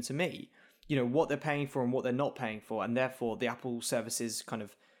confusing even to me, what they're paying for and what they're not paying for. And therefore the Apple services kind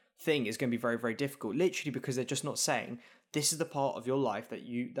of thing is going to be very, very difficult, literally because they're just not saying, this is the part of your life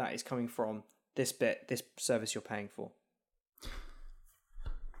that is coming from this service you're paying for.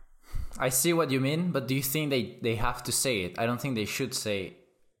 I see what you mean, but do you think they have to say it? I don't think they should say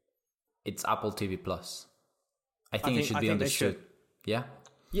it's Apple TV Plus. I think it should be understood. Yeah.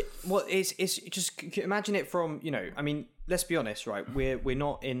 Yeah. Well, it's just imagine it from, I mean, let's be honest, right? We're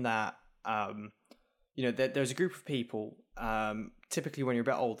not in that, there's a group of people, typically when you're a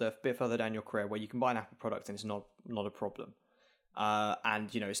bit older, a bit further down your career, where you can buy an Apple product and it's not a problem. And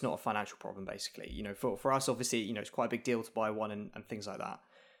it's not a financial problem, basically. For us, obviously, it's quite a big deal to buy one and things like that.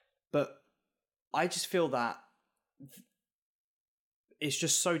 But I just feel that it's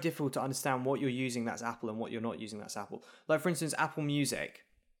just so difficult to understand what you're using that's Apple and what you're not using that's Apple. Like, for instance, Apple Music,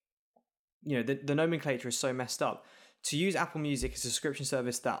 the nomenclature is so messed up. To use Apple Music as a subscription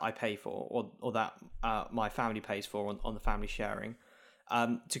service that I pay for or that my family pays for on the family sharing,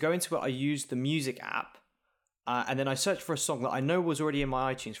 to go into it, I use the music app and then I search for a song that I know was already in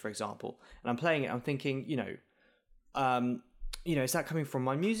my iTunes, for example, and I'm playing it. I'm thinking, is that coming from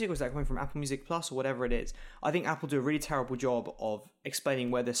my music or is that coming from Apple Music Plus or whatever it is? I think Apple do a really terrible job of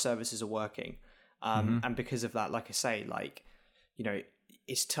explaining where their services are working. And because of that, like I say,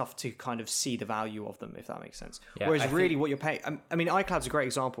 it's tough to kind of see the value of them, if that makes sense. Yeah, whereas what you're paying, I mean, iCloud's a great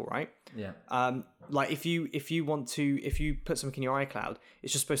example, right? Yeah. Like if you put something in your iCloud,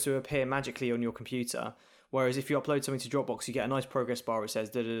 it's just supposed to appear magically on your computer. Whereas if you upload something to Dropbox, you get a nice progress bar. It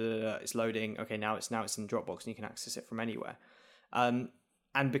says, it's loading. Okay, now it's in Dropbox and you can access it from anywhere. And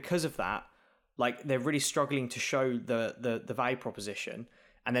because of that, like they're really struggling to show the value proposition.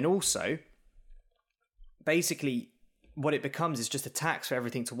 And then also, basically, what it becomes is just a tax for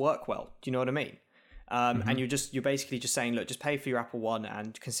everything to work well. Do you know what I mean? And you're basically just saying, look, just pay for your Apple One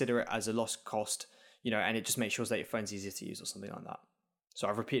and consider it as a lost cost, and it just makes sure that your phone's easier to use or something like that. So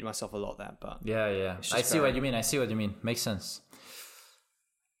I've repeated myself a lot there, but yeah. I see what you mean. Makes sense.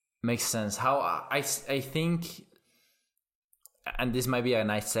 How I think, and this might be a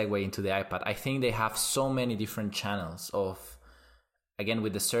nice segue into the iPad. I think they have so many different channels of, again,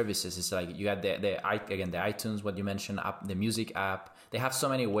 with the services. It's like you got the iTunes, what you mentioned, the music app. They have so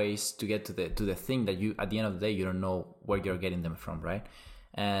many ways to get to the thing that you, at the end of the day, you don't know where you're getting them from, right?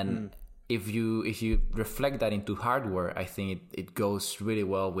 And if you reflect that into hardware, I think it goes really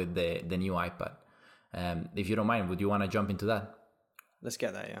well with the new iPad. If you don't mind, would you want to jump into that? Let's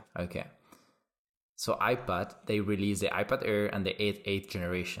get there, yeah. Okay. So iPad, they released the iPad Air and the 8th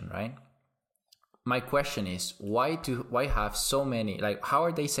generation, right? My question is, why have so many, like, how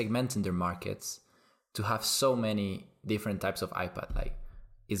are they segmenting their markets to have so many different types of iPad? Like,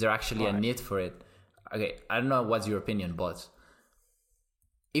 is there actually a need for it? Okay, I don't know what's your opinion, but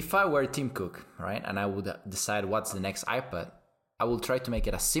if I were Tim Cook, right, and I would decide what's the next iPad, I will try to make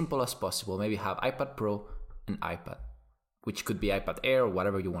it as simple as possible. Maybe have iPad Pro and iPad, which could be iPad Air or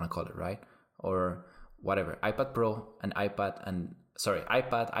whatever you want to call it, right? Or whatever, iPad Pro and iPad,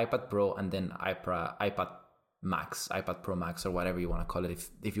 iPad Pro, and then iPad Max, iPad Pro Max, or whatever you want to call it,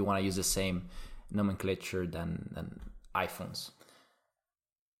 if you want to use the same nomenclature than iPhones.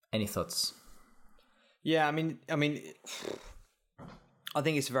 Any thoughts? Yeah, I mean, I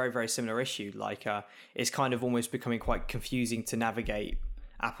think it's a very, very similar issue. Like, it's kind of almost becoming quite confusing to navigate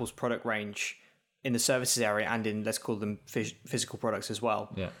Apple's product range in the services area and in, let's call them, physical products as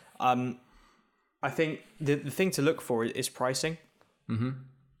well. Yeah. I think the thing to look for is pricing.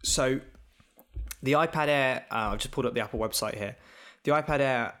 So the iPad Air, I've just pulled up the Apple website here. The iPad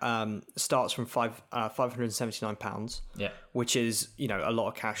Air starts from £579, which is, a lot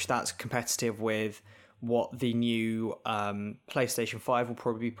of cash. That's competitive with what the new PlayStation 5 will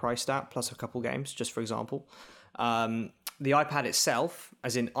probably be priced at, plus a couple games, just for example. The iPad itself,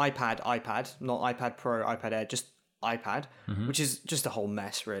 as in iPad, not iPad Pro, iPad Air, just iPad, which is just a whole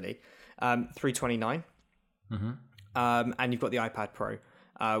mess, really. $329. And you've got the iPad Pro,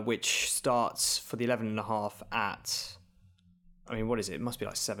 which starts for the 11.5 at, what is it? It must be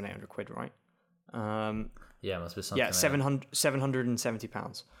like £700-800, right? Yeah, it must be something. Yeah,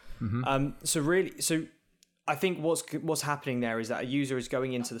 £770. So I think what's happening there is that a user is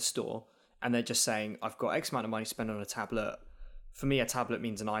going into the store and they're just saying, I've got X amount of money to spend on a tablet. For me, a tablet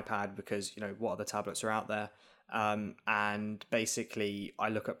means an iPad because, what other tablets are out there? And basically I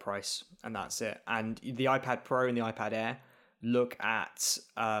look at price and that's it. And the iPad Pro and the iPad Air look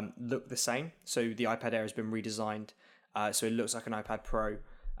the same. So the iPad Air has been redesigned So it looks like an iPad Pro,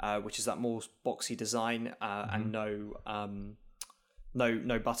 which is that more boxy design and no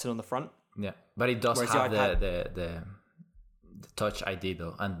button on the front. Yeah, but it does Whereas have the Touch ID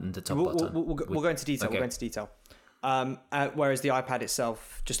though, and the top We'll button. go into detail. Okay. We'll go into detail. Whereas the iPad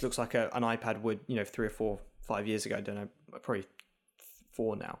itself just looks like an iPad would, 3 or 4, 5 years ago. I don't know, probably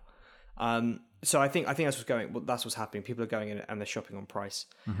 4 now. So I think that's what's happening. People are going in and they're shopping on price,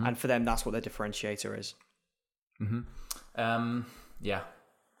 and for them, that's what their differentiator is.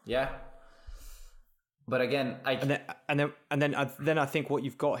 Yeah. But again, then I think what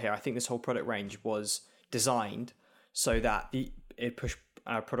you've got here, I think this whole product range was designed so that it pushed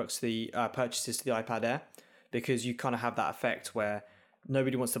purchases to the iPad Air, because you kind of have that effect where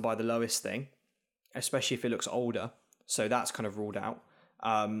nobody wants to buy the lowest thing, especially if it looks older. So that's kind of ruled out.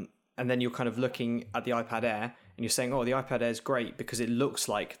 And then you're kind of looking at the iPad Air and you're saying, oh, the iPad Air is great because it looks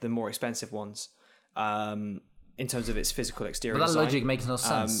like the more expensive ones in terms of its physical exterior but that design. logic makes no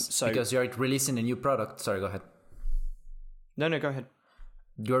sense because you're releasing a new product. Sorry, go ahead. No, go ahead.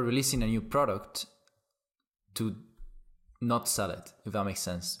 You're releasing a new product to not sell it, if that makes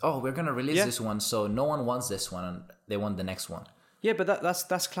sense. Oh, we're going to release this one, so no one wants this one and they want the next one. Yeah, but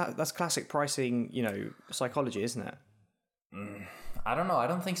that's classic pricing, psychology, isn't it? I don't know. I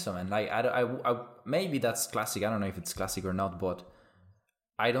don't think so, man. Like, I maybe that's classic. I don't know if it's classic or not, but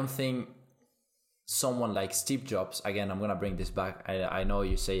I don't think someone like Steve Jobs, again, I'm going to bring this back. I know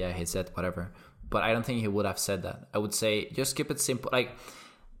you say, yeah, he said whatever, but I don't think he would have said that. I would say, just keep it simple. Like,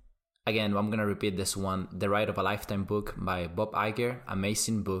 again, I'm going to repeat this one. The Ride of a Lifetime book by Bob Iger.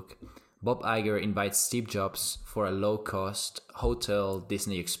 Amazing book. Bob Iger invites Steve Jobs for a low-cost hotel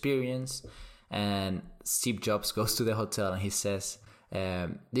Disney experience. And Steve Jobs goes to the hotel and he says,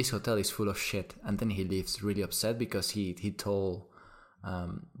 this hotel is full of shit. And then he leaves really upset because he told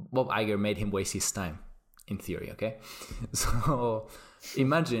Bob Iger made him waste his time, in theory, okay? So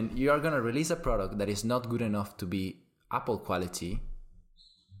imagine you are going to release a product that is not good enough to be Apple quality.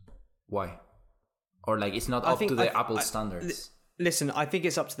 Why? Or like it's not up to the Apple standards. Listen, I think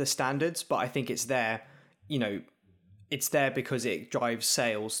it's up to the standards, but I think it's there, it's there because it drives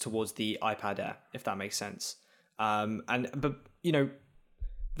sales towards the iPad Air, if that makes sense. But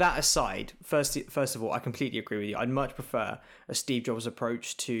that aside, first of all, I completely agree with you. I'd much prefer a Steve Jobs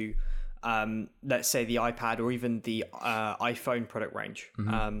approach to, let's say, the iPad or even the iPhone product range.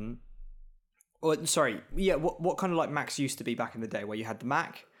 What kind of like Macs used to be back in the day, where you had the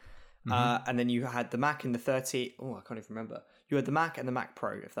Mac, and then you had the Mac in the 30. Oh, I can't even remember. You had the Mac and the Mac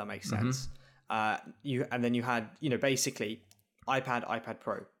Pro, if that makes sense. And then you had, basically iPad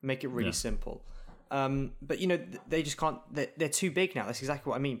Pro. Make it really simple. But they just can't. They're too big now. That's exactly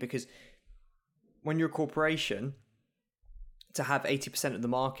what I mean. Because when you're a corporation, to have 80% of the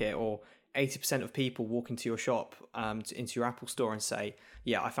market or 80% of people walk into your shop, into your Apple store and say,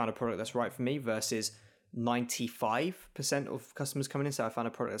 "Yeah, I found a product that's right for me," versus 95% of customers coming in say, "I found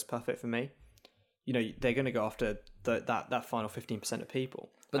a product that's perfect for me." They're going to go after that final 15% of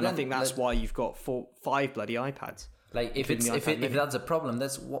people. But I think that's why you've got 5 bloody iPads. Like if that's a problem,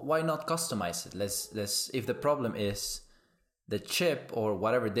 why not customize it? Let's if the problem is the chip or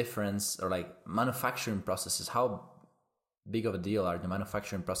whatever difference or like manufacturing processes, how big of a deal are the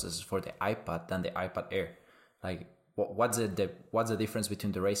manufacturing processes for the iPad than the iPad Air? Like what's the difference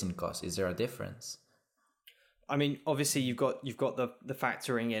between the raising costs? Is there a difference? I mean, obviously you've got the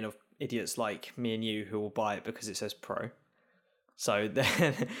factoring in of idiots like me and you who will buy it because it says Pro. So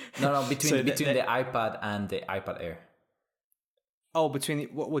then, between the iPad and the iPad Air. Oh, what do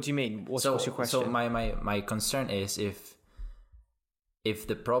you mean? What's your question? So my concern is if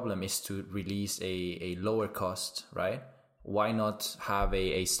the problem is to release a lower cost, right? Why not have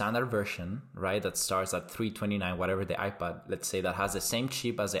a standard version, right? That starts at $329, whatever the iPad, let's say, that has the same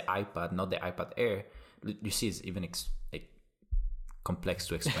chip as the iPad, not the iPad Air. You see, it's even complex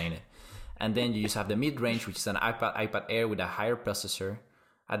to explain it. And then you just have the mid-range, which is an iPad Air with a higher processor.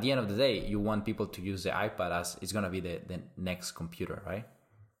 At the end of the day, you want people to use the iPad as it's going to be the next computer, right?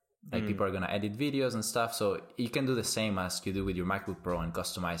 Like people are going to edit videos and stuff. So you can do the same as you do with your MacBook Pro and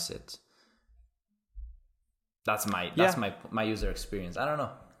customize it. That's my user experience. I don't know.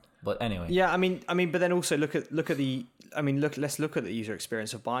 But anyway. Yeah, I mean, but then also let's look at the user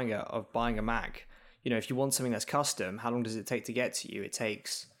experience of buying a Mac. If you want something that's custom, how long does it take to get to you? It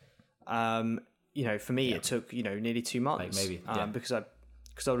takes for me it took nearly 2 months, like maybe because I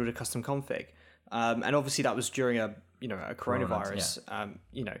ordered a custom config, and obviously that was during a coronavirus.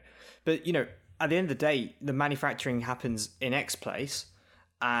 But at the end of the day, the manufacturing happens in X place,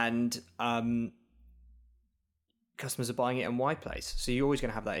 and customers are buying it in Y place, so you're always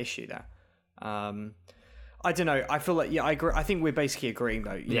going to have that issue there. I don't know. I feel like, I agree. I think we're basically agreeing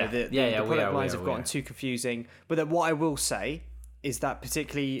though. You know, the product lines have gotten too confusing. But then what I will say is that,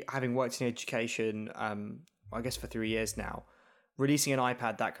 particularly having worked in education, I guess for 3 years now, releasing an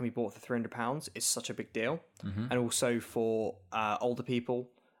iPad that can be bought for £300 is such a big deal. And also for older people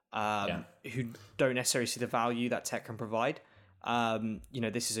who don't necessarily see the value that tech can provide.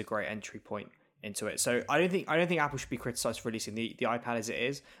 This is a great entry point into it. So I don't think Apple should be criticized for releasing the iPad as it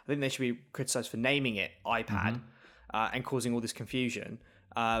is. I think they should be criticized for naming it iPad and causing all this confusion.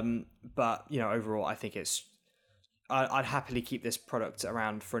 But overall, I think I'd happily keep this product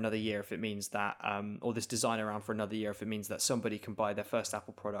around for another year if it means that, or this design around for another year if it means that somebody can buy their first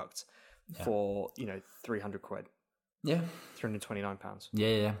Apple product for £300. Yeah, £329.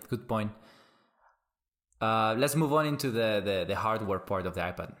 Yeah. Good point. Let's move on into the hardware part of the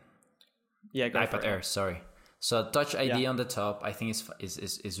iPad. Yeah, iPad Air. Sorry. So Touch ID on the top, I think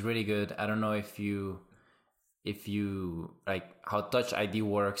is really good. I don't know if you like how Touch ID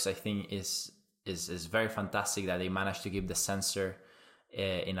works. I think is very fantastic that they managed to keep the sensor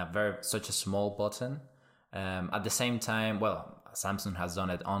in such a small button. At the same time, Samsung has done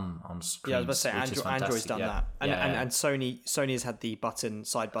it on screen. Yeah, I was about to say Android's done that, and Sony has had the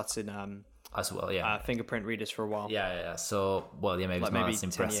side button as well. Fingerprint readers for a while. Yeah. So maybe it's not as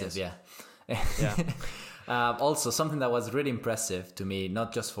impressive. Yeah. Yeah. Also, something that was really impressive to me,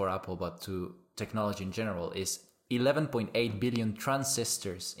 not just for Apple but to technology in general, is 11.8 billion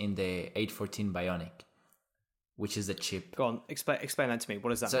transistors in the 814 Bionic, which is the chip. Go on, explain that to me.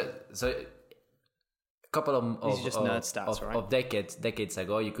 What does that mean? So a couple of these are just nerd stats, right? Of decades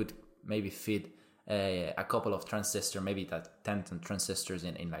ago, you could maybe fit a couple of transistors, maybe 10 transistors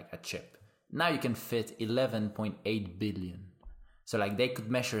in like a chip. Now you can fit 11.8 billion. So like they could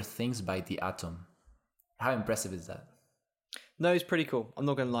measure things by the atom. How impressive is that? No, it's pretty cool. I'm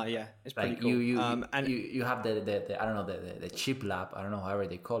not gonna lie. Yeah, it's pretty cool. You have the I don't know the chip lab. I don't know however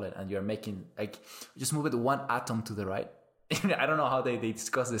they call it, and you're making just move it one atom to the right. I don't know how they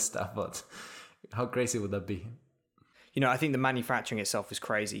discuss this stuff, but how crazy would that be? I think the manufacturing itself is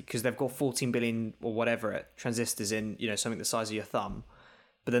crazy because they've got 14 billion or whatever transistors in something the size of your thumb,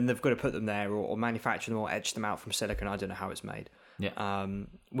 but then they've got to put them there or manufacture them or etch them out from silicon. I don't know how it's made. Yeah.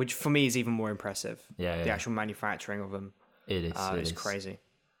 Which for me is even more impressive. Yeah. The actual manufacturing of them. It is. It's crazy.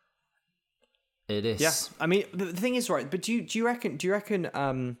 It is. Yeah. I mean, the thing is, right, but do you reckon,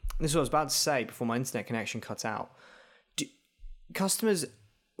 this is what I was about to say before my internet connection cut out. Customers,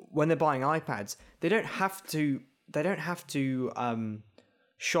 when they're buying iPads, they don't have to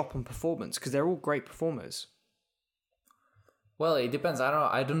shop on performance because they're all great performers. Well, it depends.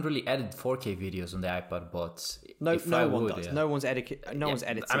 I don't really edit 4K videos on the iPad, but no one does. Yeah. No one's editing. I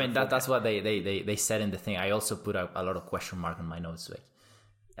mean, that's what they said in the thing. I also put a lot of question mark on my notes. Like,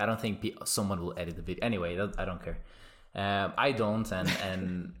 I don't think someone will edit the video. Anyway, I don't care. I don't,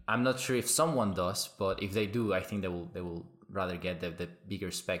 and I'm not sure if someone does. But if they do, I think they will rather get the bigger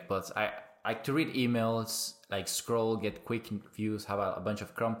spec. But I like to read emails, like scroll, get quick views, have a bunch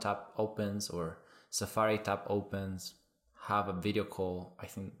of Chrome tab opens or Safari tab opens. Have a video call. I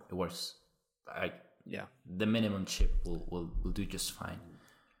think it works. The minimum chip will do just fine.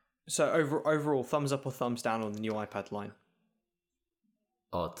 So overall, thumbs up or thumbs down on the new iPad line?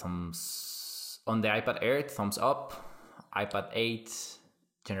 Thumbs on the iPad Air. Thumbs up. iPad 8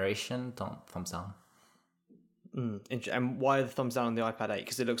 generation. Thumbs down. And why are the thumbs down on the iPad 8?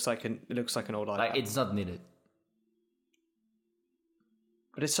 Because it looks like an old iPad. Like it's not needed.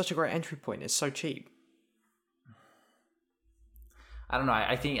 But it's such a great entry point. It's so cheap. I don't know.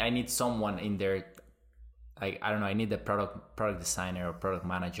 I think I need someone in there. I don't know. I need the product designer or product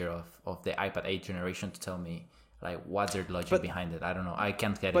manager of the iPad 8 generation to tell me like what's their logic behind it. I don't know. I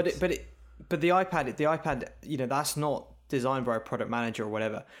can't get it. But the iPad, that's not designed by a product manager or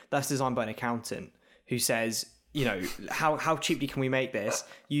whatever. That's designed by an accountant who says, how cheaply can we make this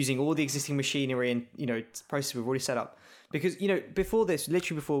using all the existing machinery and processes we've already set up. Because before this,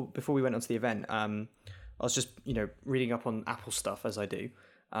 literally before we went onto the event, I was just, reading up on Apple stuff as I do,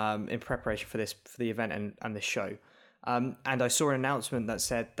 in preparation for the event and this show. And I saw an announcement that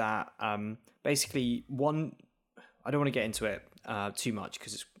said that basically I don't want to get into it too much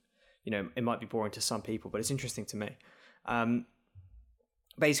because it's, it might be boring to some people, but it's interesting to me.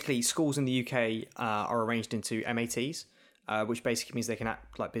 Basically, schools in the UK are arranged into MATs, which basically means they can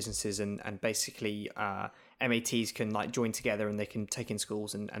act like businesses and basically MATs can like join together and they can take in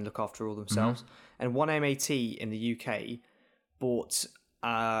schools and look after all themselves. Mm-hmm. And one MAT in the UK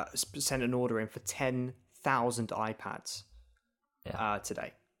sent an order in for 10,000 iPads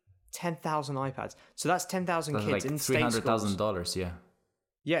today. 10,000 iPads. So that's 10,000 kids like in state schools. $300,000, yeah.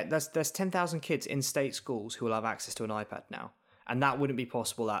 Yeah, there's 10,000 kids in state schools who will have access to an iPad now, and that wouldn't be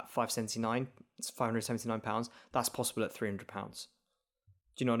possible at It's £579. That's possible at £300.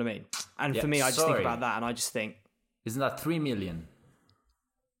 Do you know what I mean? And for me, I just think about that, and I just think, isn't that 3 million?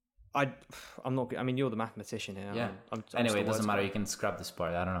 I'm not. I mean, you're the mathematician here. Yeah. I'm anyway, it doesn't matter. You can scrap this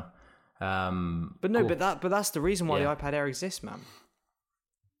part. I don't know. But no, cool. but that's the reason why the iPad Air exists, man.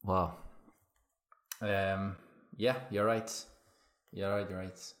 Wow. Yeah, you're right. You're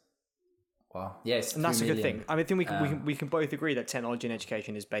right. Wow. Yes, and that's a good thing. I mean, I think we can both agree that technology in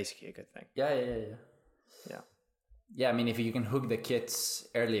education is basically a good thing. Yeah. Yeah, I mean, if you can hook the kids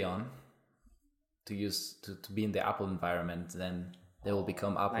early on to use to be in the Apple environment, then they will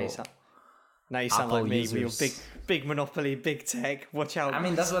become Apple. Now you sound Apple like me users. with your big monopoly, big tech. Watch out! I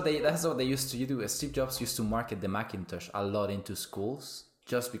mean, that's what they used to do. Steve Jobs used to market the Macintosh a lot into schools,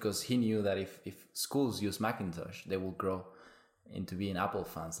 just because he knew that if schools use Macintosh, they will grow into being Apple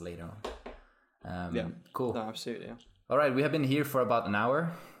fans later on. Cool. No, absolutely. Yeah. All right, we have been here for about an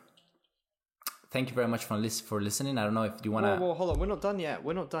hour. Thank you very much for listening. I don't know if you want to... Whoa, hold on. We're not done yet.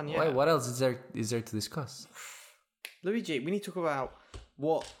 Wait, what else is there to discuss? Luigi, we need to talk about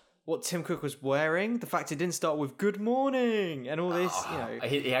what Tim Cook was wearing. The fact it didn't start with "Good morning" and all this.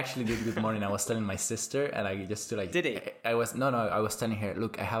 He actually did "Good morning." I was telling my sister, and I just Did he? I was telling her,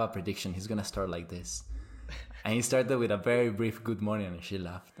 look, I have a prediction. He's gonna start like this, and he started with a very brief "Good morning," and she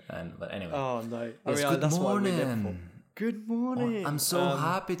laughed. But anyway. Oh no! Good morning. Good morning. I'm so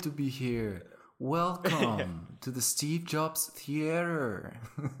happy to be here. Welcome to the Steve Jobs Theater.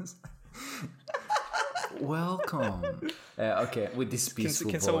 Welcome. Okay, with this peaceful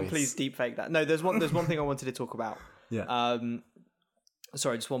Can someone please deepfake that? No, there's one thing I wanted to talk about. Yeah.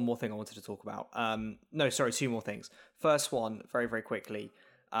 Sorry, just one more thing I wanted to talk about. Two more things. First one, very, very quickly.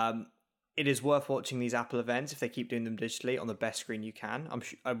 It is worth watching these Apple events if they keep doing them digitally on the best screen you can.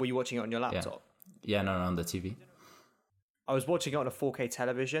 Were you watching it on your laptop? Yeah, no, on the TV. I was watching it on a 4K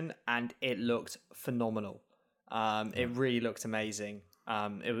television, and it looked phenomenal. It really looked amazing.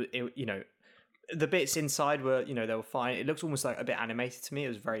 The bits inside were, they were fine. It looked almost like a bit animated to me. It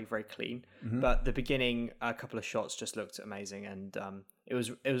was very, very clean. Mm-hmm. But the beginning, a couple of shots just looked amazing, and it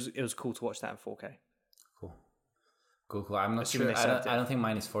was cool to watch that in 4K. Cool. I'm not sure. I don't think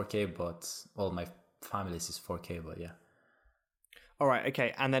mine is 4K, but my family's is 4K. But yeah. All right.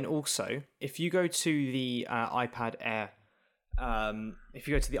 Okay. And then also, if you go to the iPad Air. If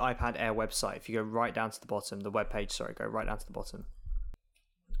you go to the iPad Air website, if you go right down to the bottom, the webpage, go right down to the bottom.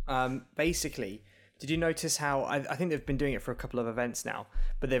 Basically, did you notice how I think they've been doing it for a couple of events now,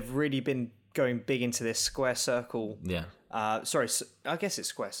 but they've really been going big into this square circle. Yeah. I guess it's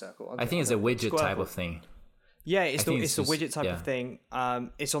square circle. I think it's a widget type of thing. Yeah, it's the widget type of thing.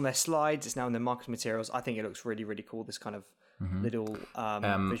 It's on their slides. It's now in their marketing materials. I think it looks really, really cool. This kind of little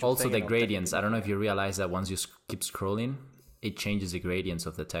also the gradients. I don't know if you realize that once you keep scrolling, it changes the gradients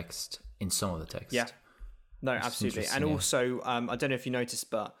of the text in some of the text. Yeah. No, absolutely. And also, I don't know if you noticed,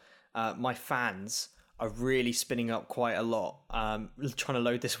 but my fans are really spinning up quite a lot, trying to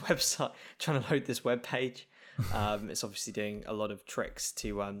load this website, trying to load this web page. It's obviously doing a lot of tricks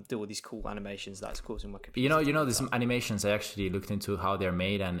to do all these cool animations that's causing my computer. You know, these animations, I actually looked into how they're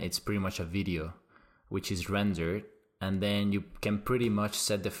made, and it's pretty much a video, which is rendered, and then you can pretty much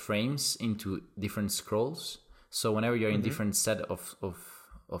set the frames into different scrolls. So whenever you're in different set of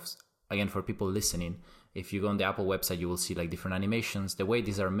again, for people listening, if you go on the Apple website, you will see like different animations. The way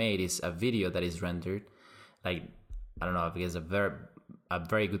these are made is a video that is rendered, like, I don't know if it's a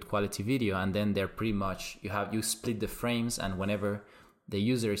very good quality video, and then they're pretty much, you split the frames, and whenever the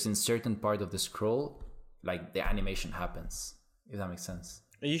user is in certain part of the scroll, like the animation happens, if that makes sense.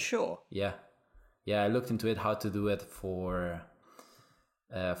 Are you sure? Yeah, I looked into it, how to do it for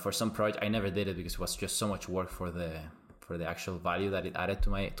some project. I never did it because it was just so much work for the actual value that it added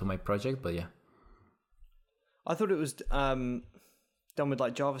to my project, but yeah. I thought it was done with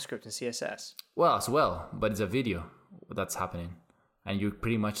like JavaScript and CSS. Well, as well, but it's a video that's happening, and you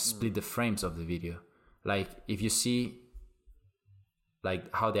pretty much split the frames of the video. Like if you see,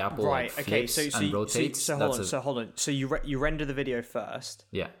 like how the Apple flips and rotates. So hold on. So you render the video first.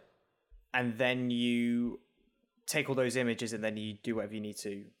 Yeah. And then you take all those images, and then you do whatever you need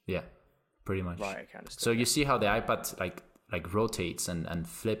to. Yeah, pretty much. Right. Okay. Understood. So you see how the iPad like rotates and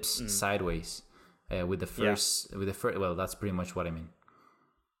flips sideways. With the first, well, that's pretty much what I mean.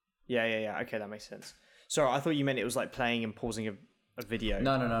 Yeah. Okay, that makes sense. Sorry, I thought you meant it was like playing and pausing a video.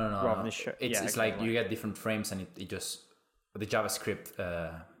 No. Rather than show. It's like you get different frames, and it just the JavaScript.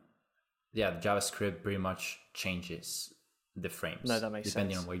 The JavaScript pretty much changes the frames. No, that makes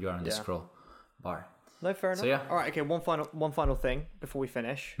depending sense. on where you are on the scroll bar. No, fair enough. So yeah. All right. Okay. One final thing before we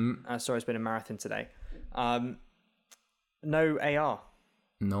finish. Sorry, it's been a marathon today. No AR.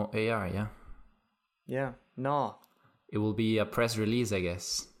 No AR, yeah. Yeah. Nah. It will be a press release, I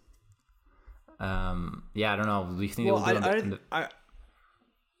guess. Yeah, I don't know. Do you think Well, it will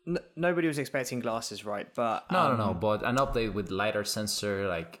do nobody was expecting glasses, right? But No. But an update with lidar sensor,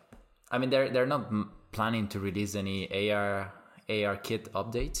 like, I mean, they're not planning to release any AR kit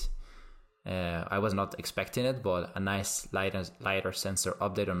update. I was not expecting it, but a nice lidar sensor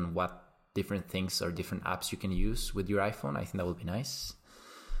update on what different things or different apps you can use with your iPhone. I think that would be nice.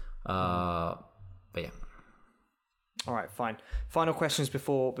 But yeah. All right, fine. Final questions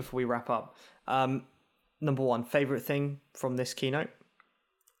before we wrap up. Number one, favorite thing from this keynote?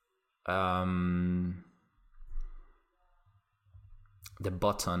 The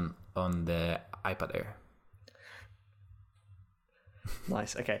button on the iPad Air.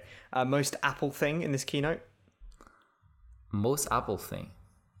 Nice. Okay. Most Apple thing in this keynote? Most Apple thing,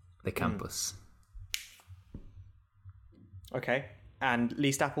 the campus. Okay. And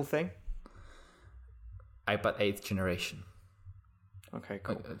least Apple thing? iPad 8th generation. Okay,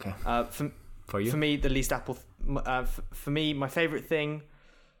 cool. Okay. For you? For me, the least Apple. For me, my favorite thing,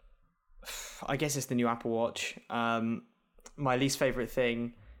 I guess it's the new Apple Watch. My least favorite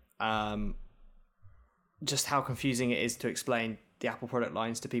thing, just how confusing it is to explain the Apple product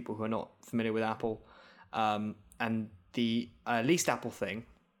lines to people who are not familiar with Apple. And the least Apple thing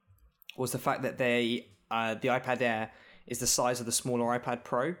was the fact that the iPad Air is the size of the smaller iPad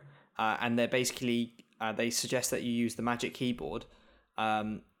Pro, and they're basically they suggest that you use the Magic Keyboard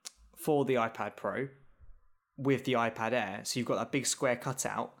for the iPad Pro with the iPad Air. So you've got that big square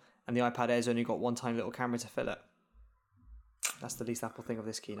cutout, and the iPad Air's only got one tiny little camera to fill it. That's the least Apple thing of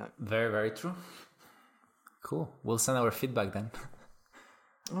this keynote. Very, very true. Cool. We'll send our feedback then.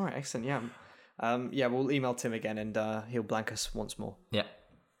 All right, excellent. Yeah. We'll email Tim again, and he'll blank us once more. Yeah.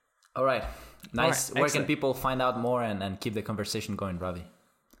 All right. Nice. All right, where can people find out more and keep the conversation going, Ravi?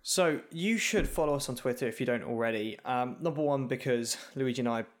 So you should follow us on Twitter if you don't already. Number one, because Luigi and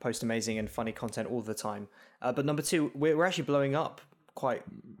I post amazing and funny content all the time. But number two, we're actually blowing up quite.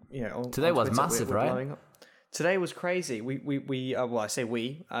 Today was massive, we're right? Blowing up. Today was crazy. I say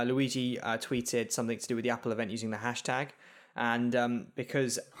we. Luigi tweeted something to do with the Apple event using the hashtag, and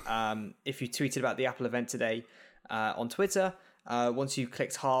because if you tweeted about the Apple event today on Twitter, once you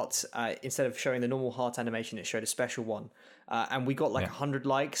clicked heart, instead of showing the normal heart animation, it showed a special one. And we got 100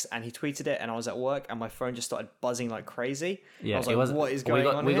 likes, and he tweeted it, and I was at work, and my phone just started buzzing like crazy. Yeah, I was like, what is going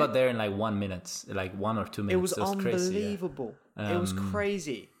on We here? got there in like 1 minute, like 1 or 2 minutes. It was Crazy, unbelievable. yeah. It was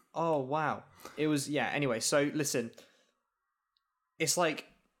crazy. Oh, wow. It was, anyway, so listen, it's like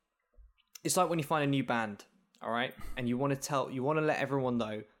when you find a new band, all right? And you want to let everyone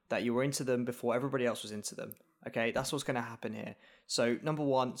know that you were into them before everybody else was into them. Okay, that's what's going to happen here. So number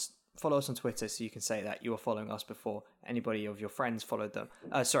one, follow us on Twitter so you can say that you were following us before anybody of your friends followed them.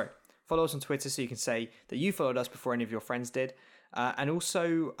 Follow us on Twitter so you can say that you followed us before any of your friends did. And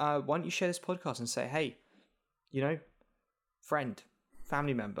also, why don't you share this podcast and say, hey, friend,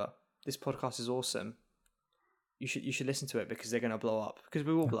 family member, this podcast is awesome. You should listen to it because they're going to blow up. Because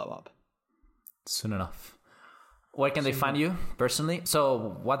we will blow up. Soon enough. Where can they find you personally?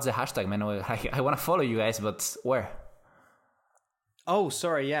 So what's the hashtag, man? I want to follow you guys, but where? Oh,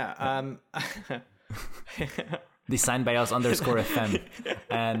 sorry, yeah. Designed by us _FM.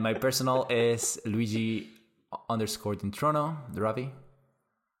 And my personal is Luigi _Dintrono. Ravi?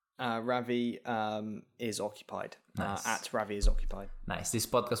 Ravi is occupied. Nice. At Ravi is occupied. Nice. This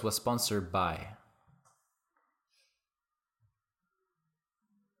podcast was sponsored by...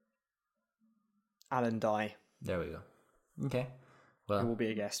 Alan Dye. There we go. Okay. Well, He will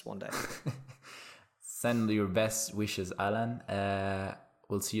be a guest one day. Send your best wishes, Alan.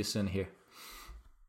 We'll see you soon here.